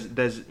 Because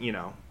there's,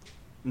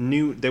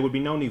 there would be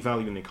no new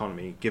value in the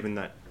economy, given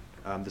that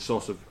the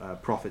source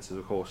of profits is,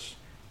 of course,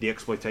 the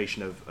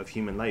exploitation of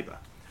human labour.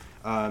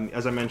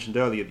 As I mentioned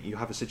earlier, you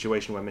have a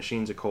situation where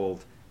machines are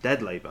called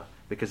dead labour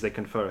because they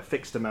confer a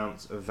fixed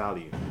amount of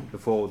value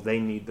before they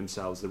need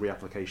themselves the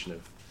reapplication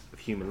of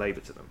human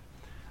labour to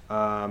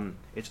them.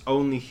 It's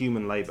only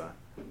human labour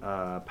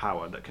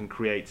power that can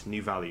create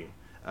new value,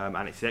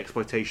 and it's the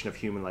exploitation of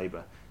human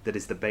labour that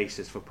is the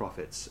basis for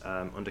profits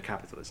under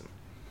capitalism.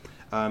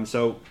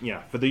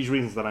 For these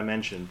reasons that I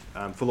mentioned,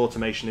 full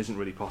automation isn't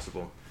really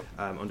possible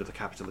under the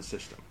capitalist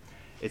system.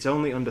 It's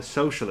only under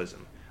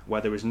socialism,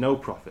 where there is no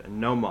profit and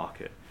no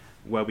market,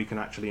 where we can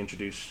actually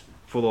introduce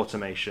full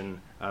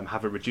automation,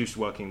 have a reduced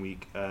working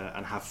week,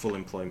 and have full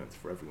employment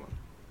for everyone.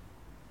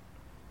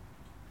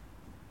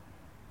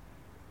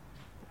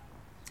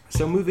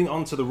 So moving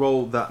on to the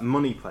role that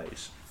money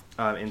plays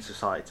in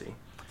society.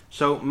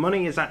 So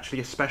money is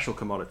actually a special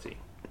commodity,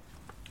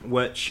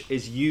 which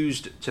is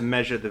used to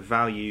measure the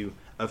value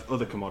of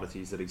other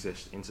commodities that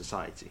exist in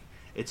society.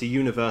 It's a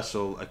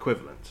universal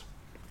equivalent.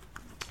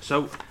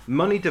 So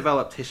money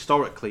developed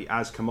historically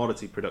as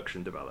commodity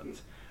production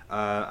developed,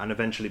 and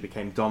eventually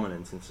became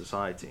dominant in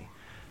society.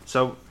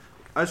 So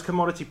as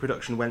commodity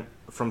production went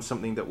from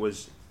something that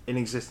was in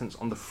existence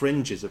on the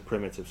fringes of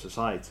primitive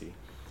society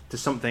to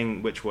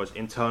something which was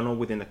internal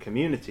within a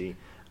community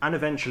and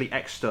eventually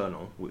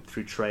external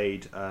through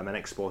trade and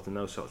export and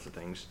those sorts of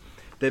things,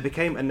 there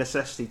became a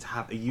necessity to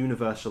have a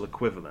universal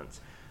equivalent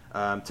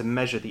to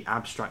measure the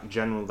abstract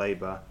general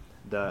labour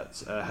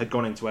that had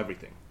gone into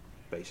everything,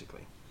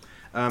 basically.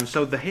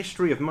 So the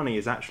history of money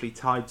is actually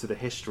tied to the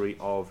history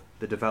of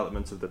the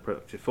development of the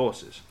productive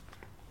forces.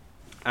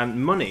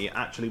 And money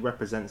actually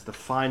represents the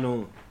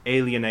final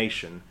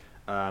alienation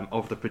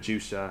of the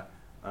producer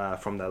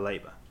from their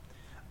labour.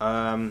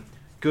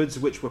 Goods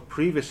which were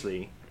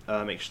previously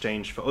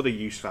exchanged for other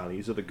use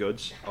values, other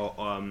goods,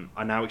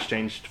 are now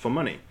exchanged for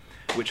money,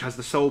 which has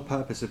the sole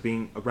purpose of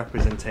being a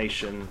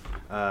representation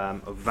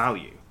of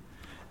value.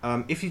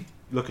 If you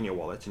look in your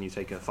wallet and you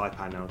take a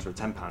 £5 note or a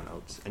 £10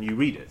 note and you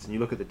read it and you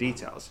look at the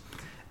details,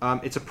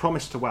 it's a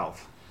promise to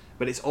wealth,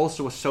 but it's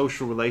also a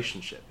social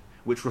relationship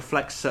which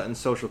reflects certain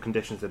social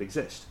conditions that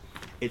exist.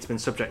 It's been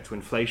subject to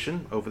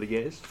inflation over the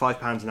years.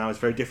 £5 now is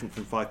very different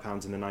from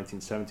 £5 in the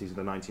 1970s or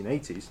the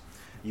 1980s.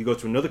 You go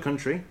to another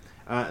country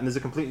and there's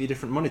a completely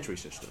different monetary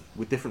system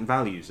with different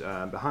values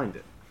behind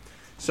it.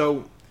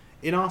 So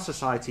in our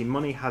society,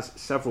 money has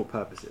several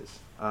purposes.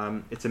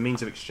 It's a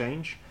means of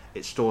exchange,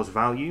 it stores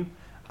value,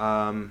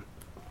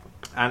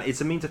 and it's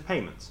a means of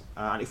payment,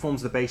 and it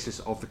forms the basis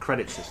of the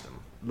credit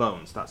system,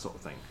 loans, that sort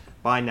of thing.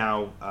 Buy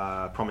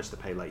now, promise to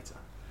pay later.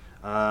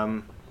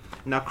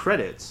 Now,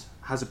 credit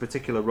has a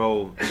particular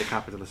role in the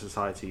capitalist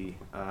society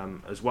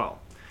as well,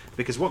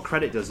 because what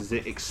credit does is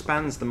it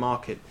expands the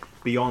market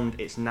beyond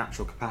its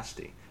natural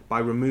capacity by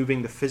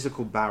removing the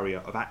physical barrier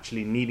of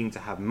actually needing to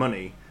have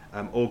money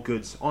or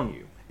goods on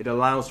you. It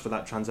allows for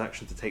that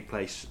transaction to take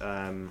place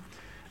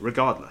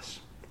regardless.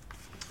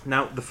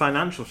 Now, the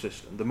financial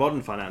system, the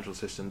modern financial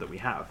system that we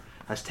have,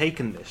 has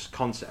taken this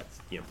concept,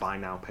 buy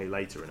now, pay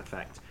later in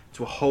effect,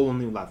 to a whole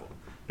new level,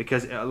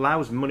 because it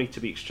allows money to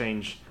be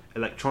exchanged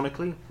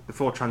electronically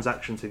before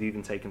transactions have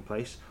even taken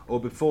place, or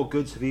before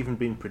goods have even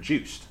been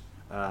produced,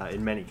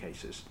 in many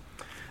cases.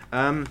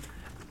 And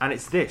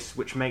it's this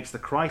which makes the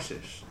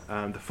crisis,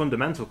 the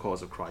fundamental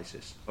cause of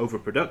crisis,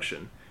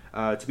 overproduction,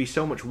 to be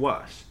so much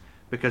worse,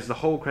 because the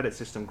whole credit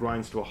system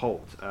grinds to a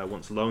halt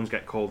once loans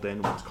get called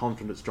in, once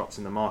confidence drops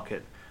in the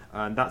market,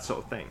 and that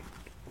sort of thing.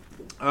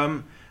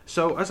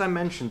 So, as I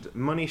mentioned,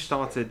 money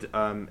started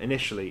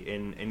initially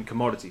in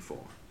commodity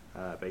form,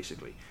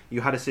 basically.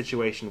 You had a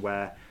situation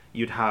where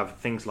you'd have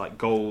things like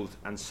gold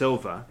and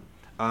silver,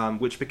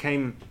 which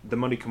became the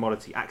money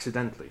commodity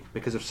accidentally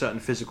because of certain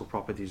physical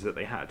properties that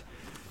they had.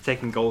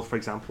 Taking gold, for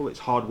example, it's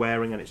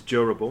hard-wearing and it's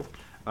durable.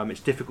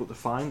 It's difficult to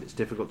find, it's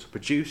difficult to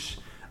produce,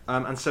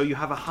 and so you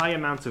have a high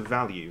amount of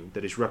value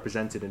that is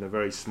represented in a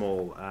very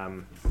small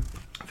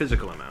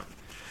physical amount.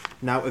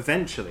 Now,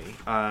 eventually,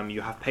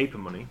 you have paper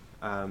money,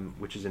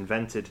 which is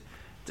invented,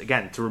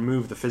 again, to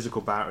remove the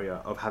physical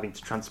barrier of having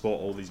to transport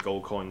all these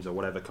gold coins or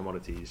whatever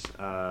commodities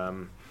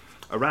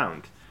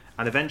around.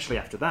 And eventually,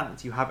 after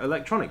that, you have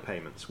electronic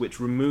payments, which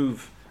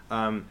remove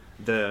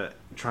the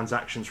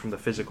transactions from the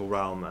physical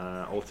realm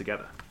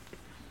altogether.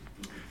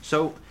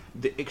 So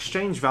the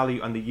exchange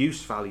value and the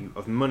use value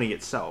of money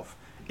itself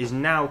is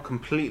now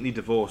completely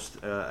divorced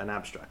and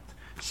abstract.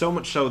 So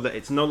much so that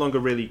it's no longer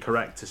really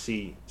correct to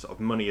see sort of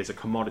money as a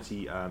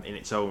commodity in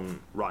its own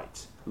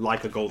right,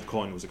 like a gold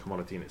coin was a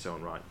commodity in its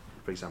own right,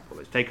 for example.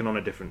 It's taken on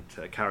a different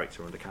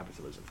character under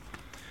capitalism.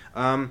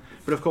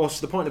 But of course,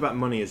 the point about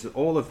money is that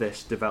all of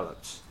this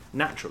develops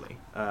naturally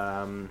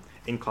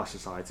in class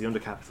society under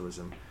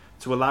capitalism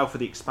to allow for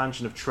the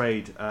expansion of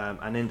trade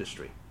and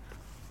industry.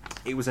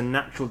 It was a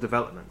natural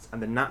development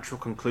and the natural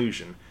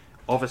conclusion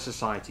of a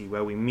society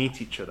where we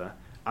meet each other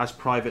as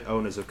private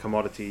owners of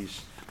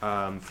commodities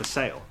for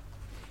sale.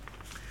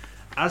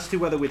 As to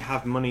whether we'd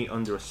have money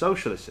under a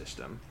socialist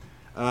system,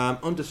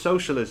 under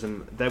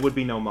socialism there would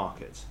be no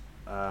market.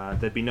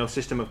 There'd be no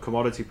system of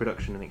commodity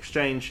production and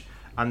exchange,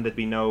 and there'd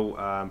be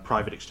no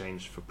private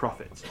exchange for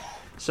profit.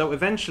 So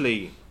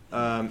eventually,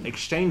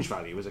 exchange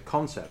value as a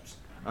concept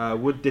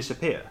would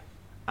disappear,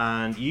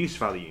 and use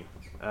value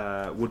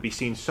would be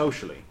seen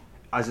socially,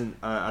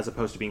 as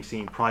opposed to being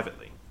seen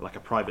privately, like a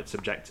private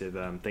subjective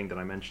thing that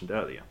I mentioned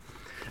earlier.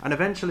 And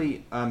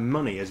eventually,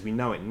 money, as we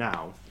know it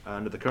now,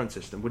 under the current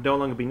system, would no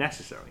longer be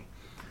necessary.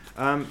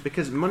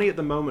 Because money at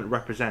the moment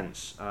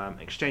represents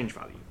exchange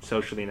value,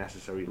 socially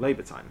necessary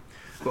labour time.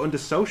 But under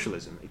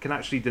socialism, it can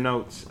actually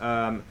denote,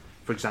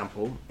 for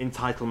example,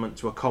 entitlement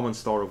to a common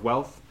store of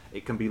wealth.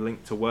 It can be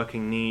linked to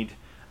working need.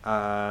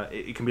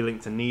 It can be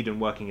linked to need and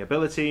working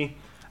ability.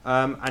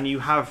 And you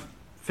have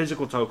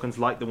physical tokens,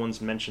 like the ones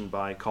mentioned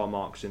by Karl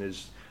Marx in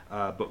his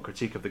book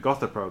Critique of the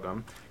Gotha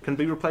Program, can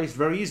be replaced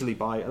very easily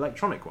by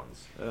electronic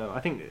ones. I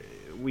think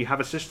we have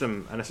a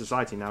system and a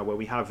society now where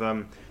we have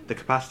the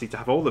capacity to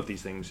have all of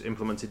these things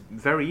implemented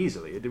very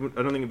easily. I don't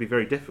think it'd be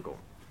very difficult.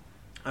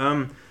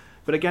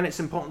 But again, it's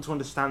important to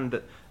understand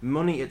that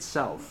money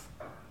itself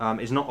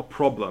is not a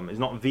problem, is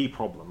not the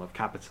problem of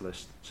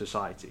capitalist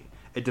society.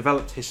 It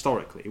developed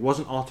historically. It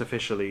wasn't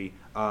artificially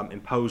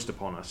imposed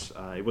upon us.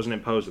 It wasn't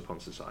imposed upon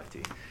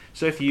society.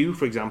 So if you,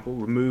 for example,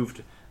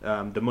 removed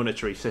the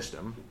monetary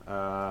system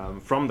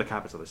from the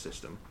capitalist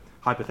system,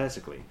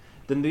 hypothetically,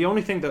 then the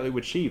only thing that it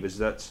would achieve is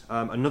that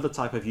another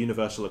type of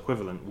universal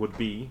equivalent would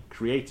be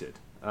created,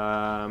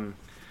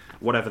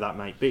 whatever that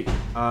might be.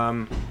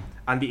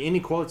 And the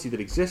inequality that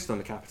exists on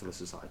the capitalist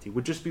society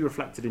would just be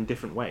reflected in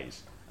different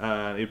ways.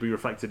 It would be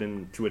reflected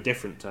into a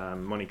different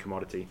money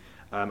commodity,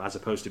 as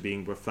opposed to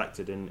being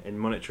reflected in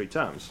monetary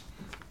terms.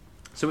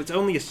 So it's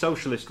only a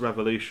socialist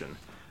revolution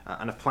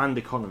and a planned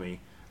economy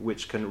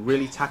which can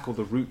really tackle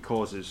the root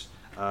causes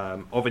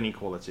of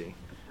inequality.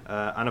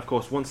 And of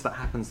course, once that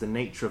happens, the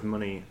nature of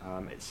money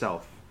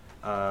itself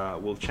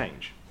will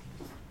change.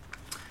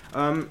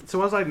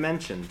 So as I've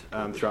mentioned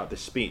throughout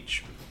this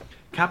speech,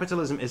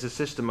 capitalism is a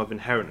system of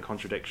inherent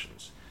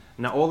contradictions.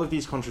 Now, all of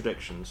these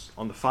contradictions,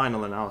 on the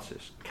final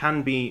analysis,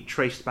 can be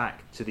traced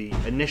back to the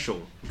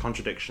initial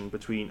contradiction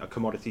between a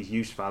commodity's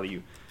use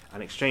value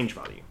and exchange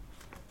value.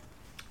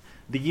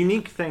 The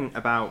unique thing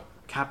about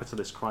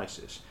capitalist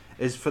crisis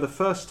is, for the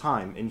first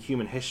time in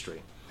human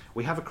history,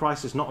 we have a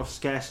crisis not of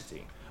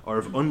scarcity or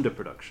of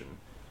underproduction,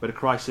 but a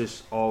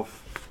crisis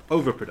of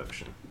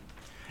overproduction.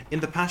 In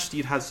the past,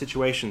 you'd had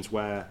situations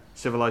where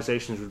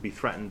civilizations would be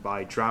threatened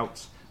by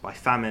droughts, by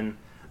famine,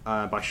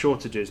 by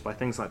shortages, by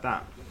things like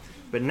that.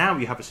 But now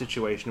you have a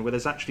situation where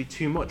there's actually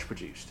too much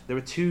produced. There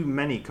are too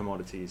many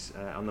commodities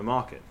on the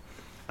market,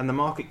 and the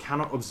market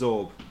cannot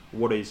absorb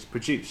what is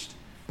produced,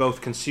 both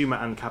consumer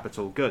and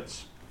capital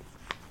goods.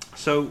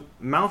 So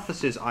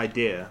Malthus's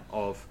idea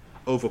of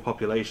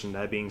overpopulation,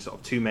 there being sort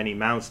of too many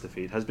mouths to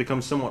feed, has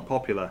become somewhat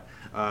popular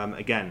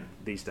again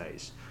these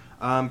days.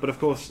 But of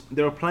course,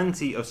 there are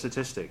plenty of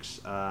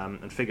statistics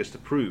and figures to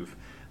prove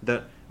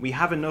that we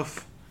have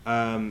enough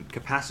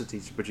capacity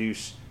to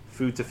produce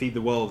food to feed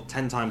the world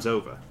 10 times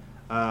over.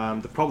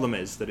 The problem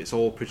is that it's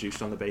all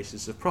produced on the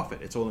basis of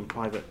profit. It's all in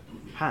private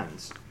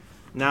hands.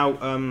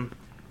 Now,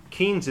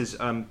 Keynes's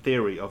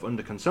theory of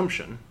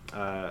underconsumption,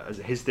 as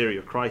his theory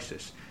of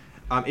crisis,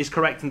 is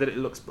correct in that it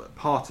looks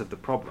part of the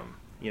problem.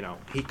 You know,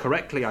 he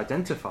correctly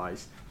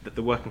identifies that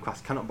the working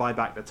class cannot buy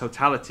back the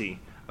totality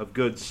of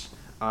goods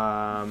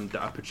that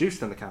are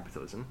produced under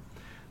capitalism,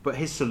 but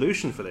his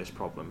solution for this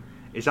problem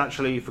is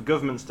actually for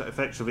governments to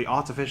effectively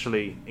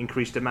artificially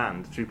increase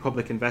demand through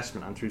public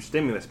investment and through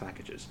stimulus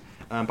packages,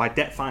 by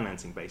debt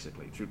financing,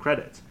 basically, through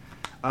credit.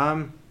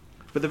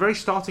 But the very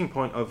starting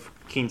point of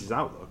Keynes's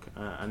outlook,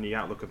 and the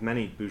outlook of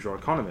many bourgeois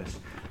economists,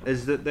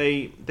 is that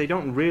they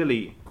don't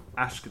really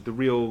ask the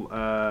real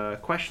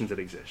questions that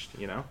exist,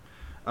 you know?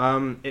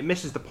 It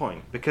misses the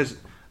point, because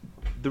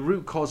the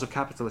root cause of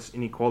capitalist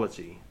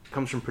inequality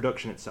comes from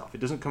production itself.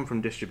 It doesn't come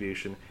from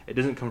distribution. It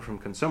doesn't come from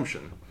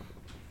consumption.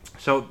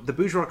 So the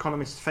bourgeois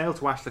economists fail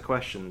to ask the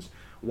questions: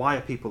 why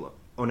are people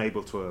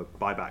unable to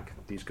buy back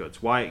these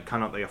goods? Why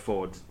cannot they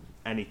afford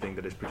anything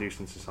that is produced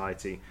in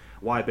society?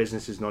 Why are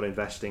businesses not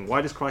investing?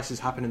 Why does crisis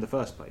happen in the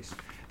first place?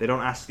 They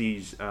don't ask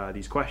these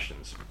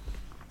questions.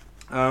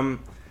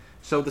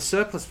 So the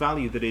surplus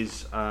value that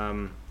is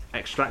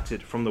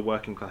extracted from the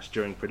working class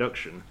during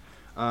production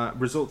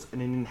results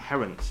in an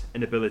inherent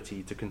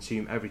inability to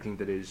consume everything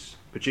that is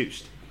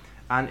produced.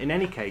 And in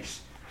any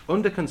case,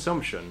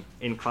 underconsumption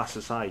in class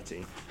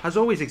society has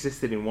always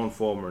existed in one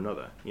form or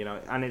another, you know,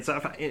 and it's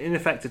in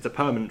effect it's a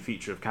permanent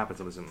feature of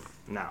capitalism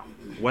now,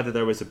 whether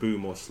there is a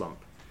boom or slump.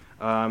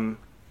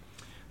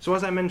 So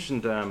as I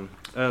mentioned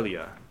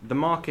earlier, the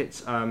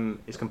market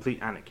is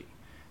complete anarchy.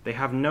 They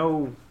have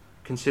no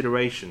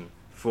consideration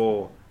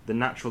for the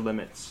natural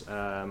limits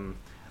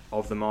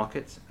of the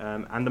market,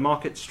 and the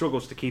market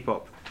struggles to keep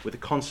up with the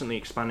constantly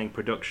expanding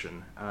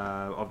production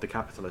of the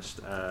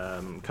capitalist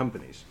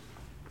companies.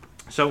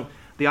 So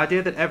the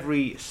idea that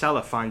every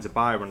seller finds a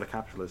buyer under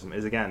capitalism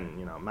is, again,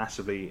 you know,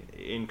 massively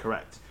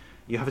incorrect.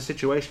 You have a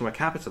situation where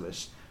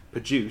capitalists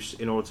produce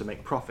in order to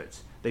make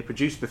profits. They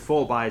produce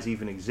before buyers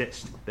even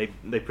exist.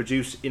 They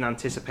produce in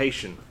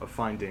anticipation of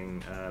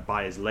finding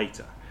buyers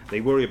later.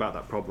 They worry about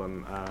that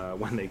problem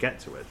when they get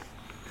to it.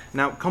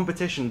 Now,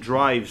 competition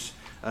drives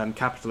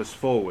capitalists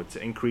forward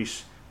to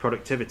increase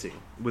productivity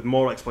with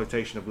more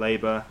exploitation of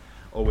labour,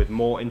 or with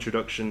more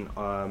introduction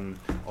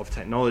of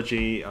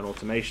technology and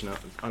automation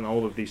and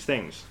all of these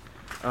things.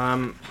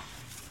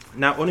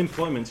 Now,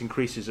 unemployment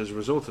increases as a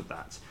result of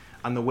that,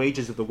 and the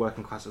wages of the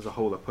working class as a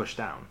whole are pushed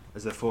down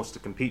as they're forced to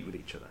compete with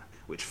each other,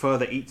 which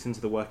further eats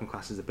into the working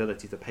class's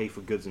ability to pay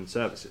for goods and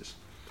services.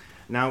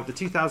 Now, the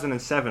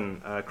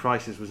 2007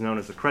 crisis was known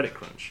as the credit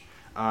crunch,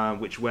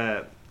 which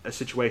were a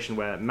situation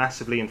where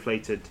massively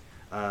inflated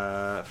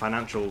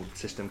financial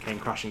system came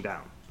crashing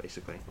down,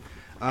 basically.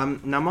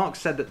 Now, Marx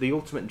said that the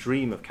ultimate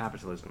dream of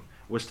capitalism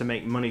was to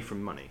make money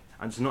from money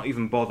and to not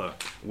even bother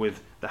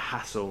with the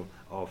hassle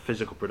of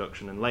physical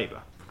production and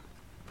labour.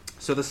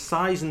 So the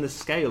size and the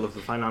scale of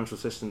the financial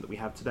system that we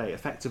have today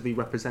effectively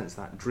represents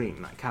that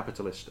dream, that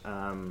capitalist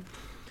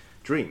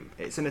dream.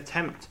 It's an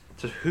attempt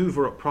to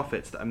hoover up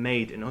profits that are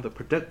made in other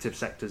productive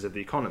sectors of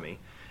the economy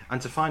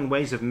and to find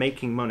ways of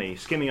making money,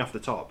 skimming off the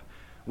top,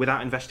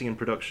 without investing in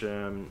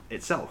production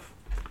itself.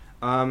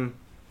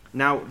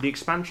 Now, the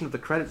expansion of the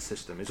credit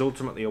system is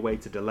ultimately a way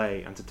to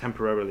delay and to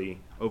temporarily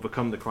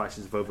overcome the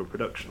crisis of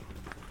overproduction.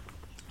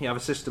 You have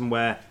a system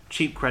where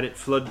cheap credit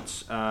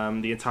floods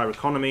the entire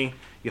economy,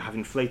 you have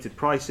inflated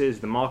prices,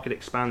 the market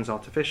expands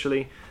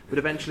artificially, but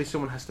eventually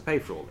someone has to pay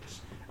for all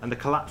this. And the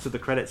collapse of the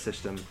credit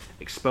system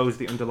exposed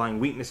the underlying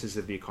weaknesses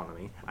of the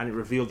economy, and it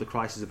revealed the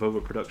crisis of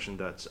overproduction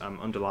that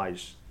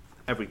underlies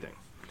everything.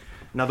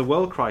 Now, the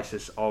world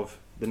crisis of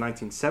the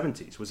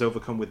 1970s was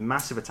overcome with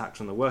massive attacks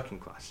on the working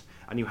class,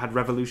 and you had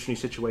revolutionary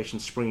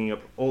situations springing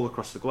up all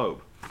across the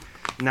globe.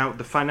 Now,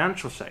 the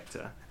financial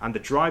sector and the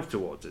drive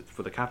towards it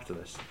for the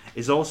capitalists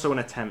is also an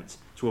attempt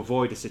to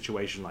avoid a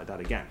situation like that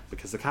again,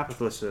 because the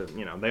capitalists are,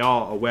 they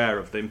are aware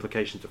of the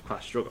implications of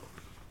class struggle.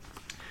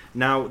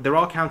 Now, there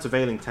are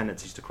countervailing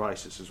tendencies to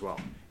crisis as well.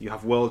 You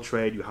have world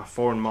trade, you have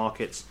foreign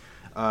markets,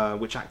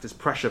 which act as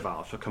pressure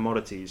valves for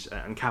commodities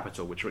and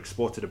capital, which are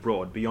exported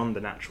abroad beyond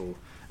the natural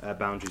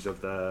boundaries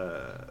of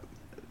the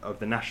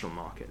national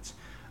markets.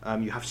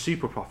 You have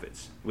super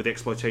profits with the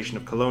exploitation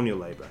of colonial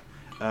labour,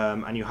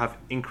 and you have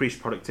increased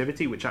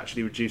productivity, which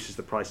actually reduces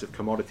the price of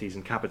commodities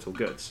and capital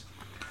goods.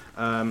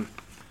 And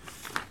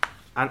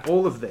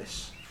all of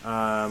this,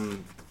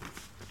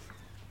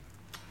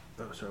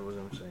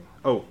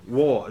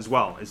 war as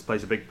well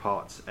plays a big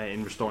part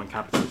in restoring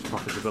capitalist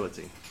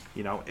profitability.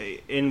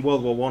 In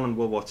World War I and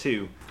World War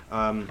II,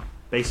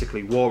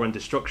 basically war and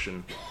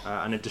destruction,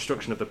 and a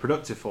destruction of the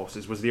productive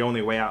forces was the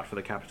only way out for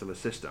the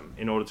capitalist system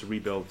in order to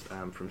rebuild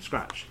from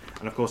scratch.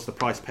 And of course, the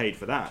price paid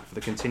for that, for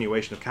the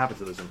continuation of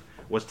capitalism,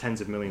 was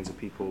tens of millions of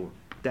people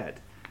dead.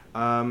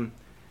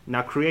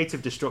 Now,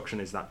 creative destruction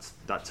is that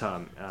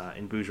term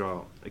in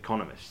bourgeois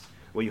economists,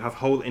 where you have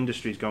whole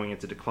industries going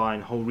into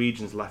decline, whole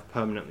regions left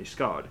permanently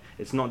scarred.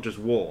 It's not just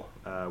war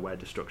where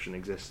destruction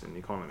exists in the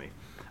economy.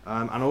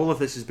 And all of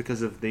this is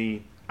because of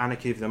the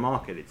anarchy of the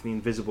market. It's the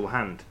invisible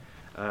hand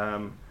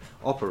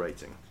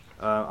operating.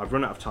 I've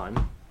run out of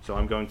time, so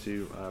I'm going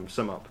to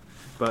sum up.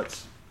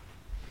 But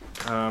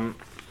let's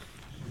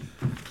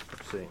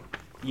see.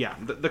 Yeah,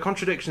 the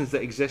contradictions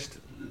that exist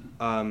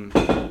and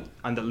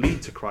that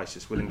lead to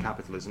crisis within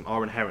capitalism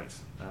are inherent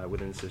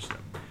within the system.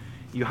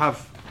 You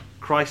have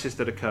crisis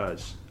that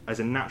occurs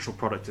as a natural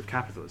product of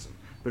capitalism,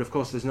 but of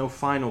course there's no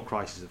final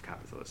crisis of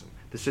capitalism.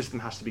 The system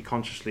has to be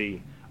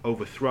consciously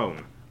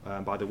overthrown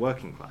by the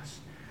working class.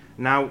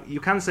 Now, you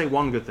can say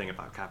one good thing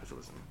about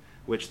capitalism,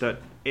 which that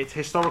its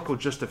historical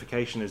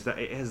justification is that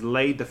it has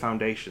laid the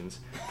foundations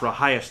for a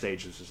higher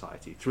stage of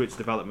society through its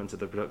development of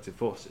the productive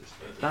forces.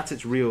 That's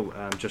its real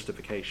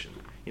justification.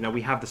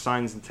 We have the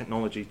science and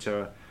technology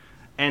to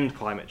end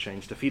climate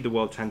change, to feed the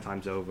world 10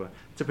 times over,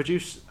 to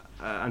produce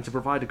and to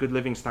provide a good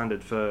living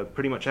standard for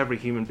pretty much every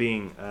human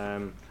being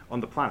on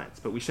the planet.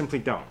 But we simply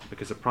don't,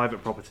 because of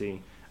private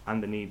property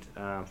and the need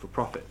for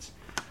profit.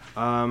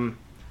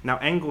 Now,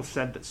 Engels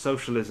said that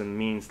socialism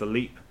means the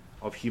leap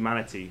of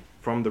humanity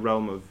from the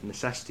realm of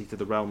necessity to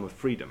the realm of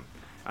freedom.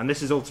 And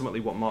this is ultimately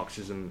what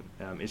Marxism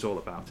is all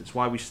about. It's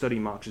why we study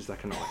Marxist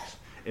economics,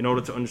 in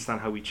order to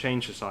understand how we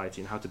change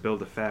society and how to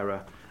build a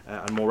fairer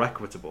and more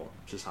equitable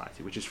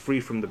society, which is free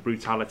from the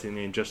brutality and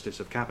the injustice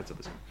of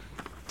capitalism.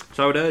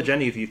 So I would urge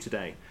any of you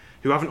today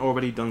who haven't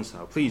already done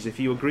so, please, if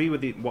you agree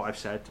with what I've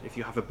said, if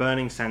you have a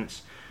burning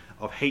sense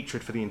of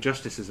hatred for the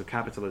injustices of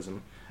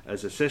capitalism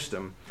as a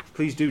system,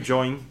 please do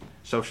join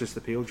Socialist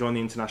Appeal, join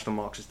the International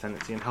Marxist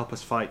Tendency, and help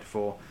us fight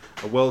for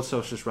a world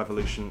socialist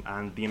revolution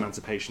and the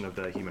emancipation of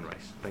the human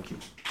race. Thank you.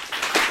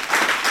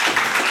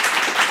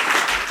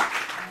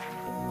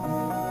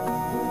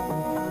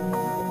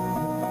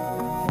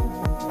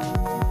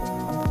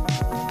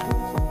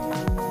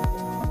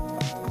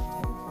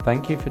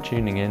 Thank you for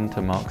tuning in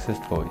to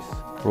Marxist Voice,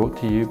 brought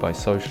to you by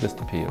Socialist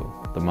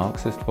Appeal, the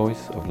Marxist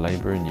voice of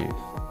labour and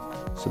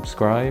youth.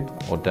 Subscribe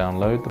or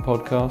download the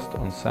podcast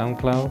on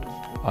SoundCloud,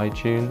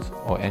 iTunes,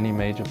 or any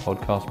major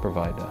podcast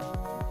provider,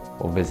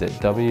 or visit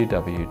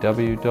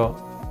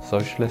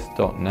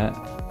www.socialist.net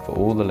for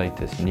all the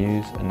latest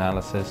news,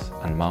 analysis,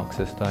 and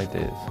Marxist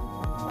ideas.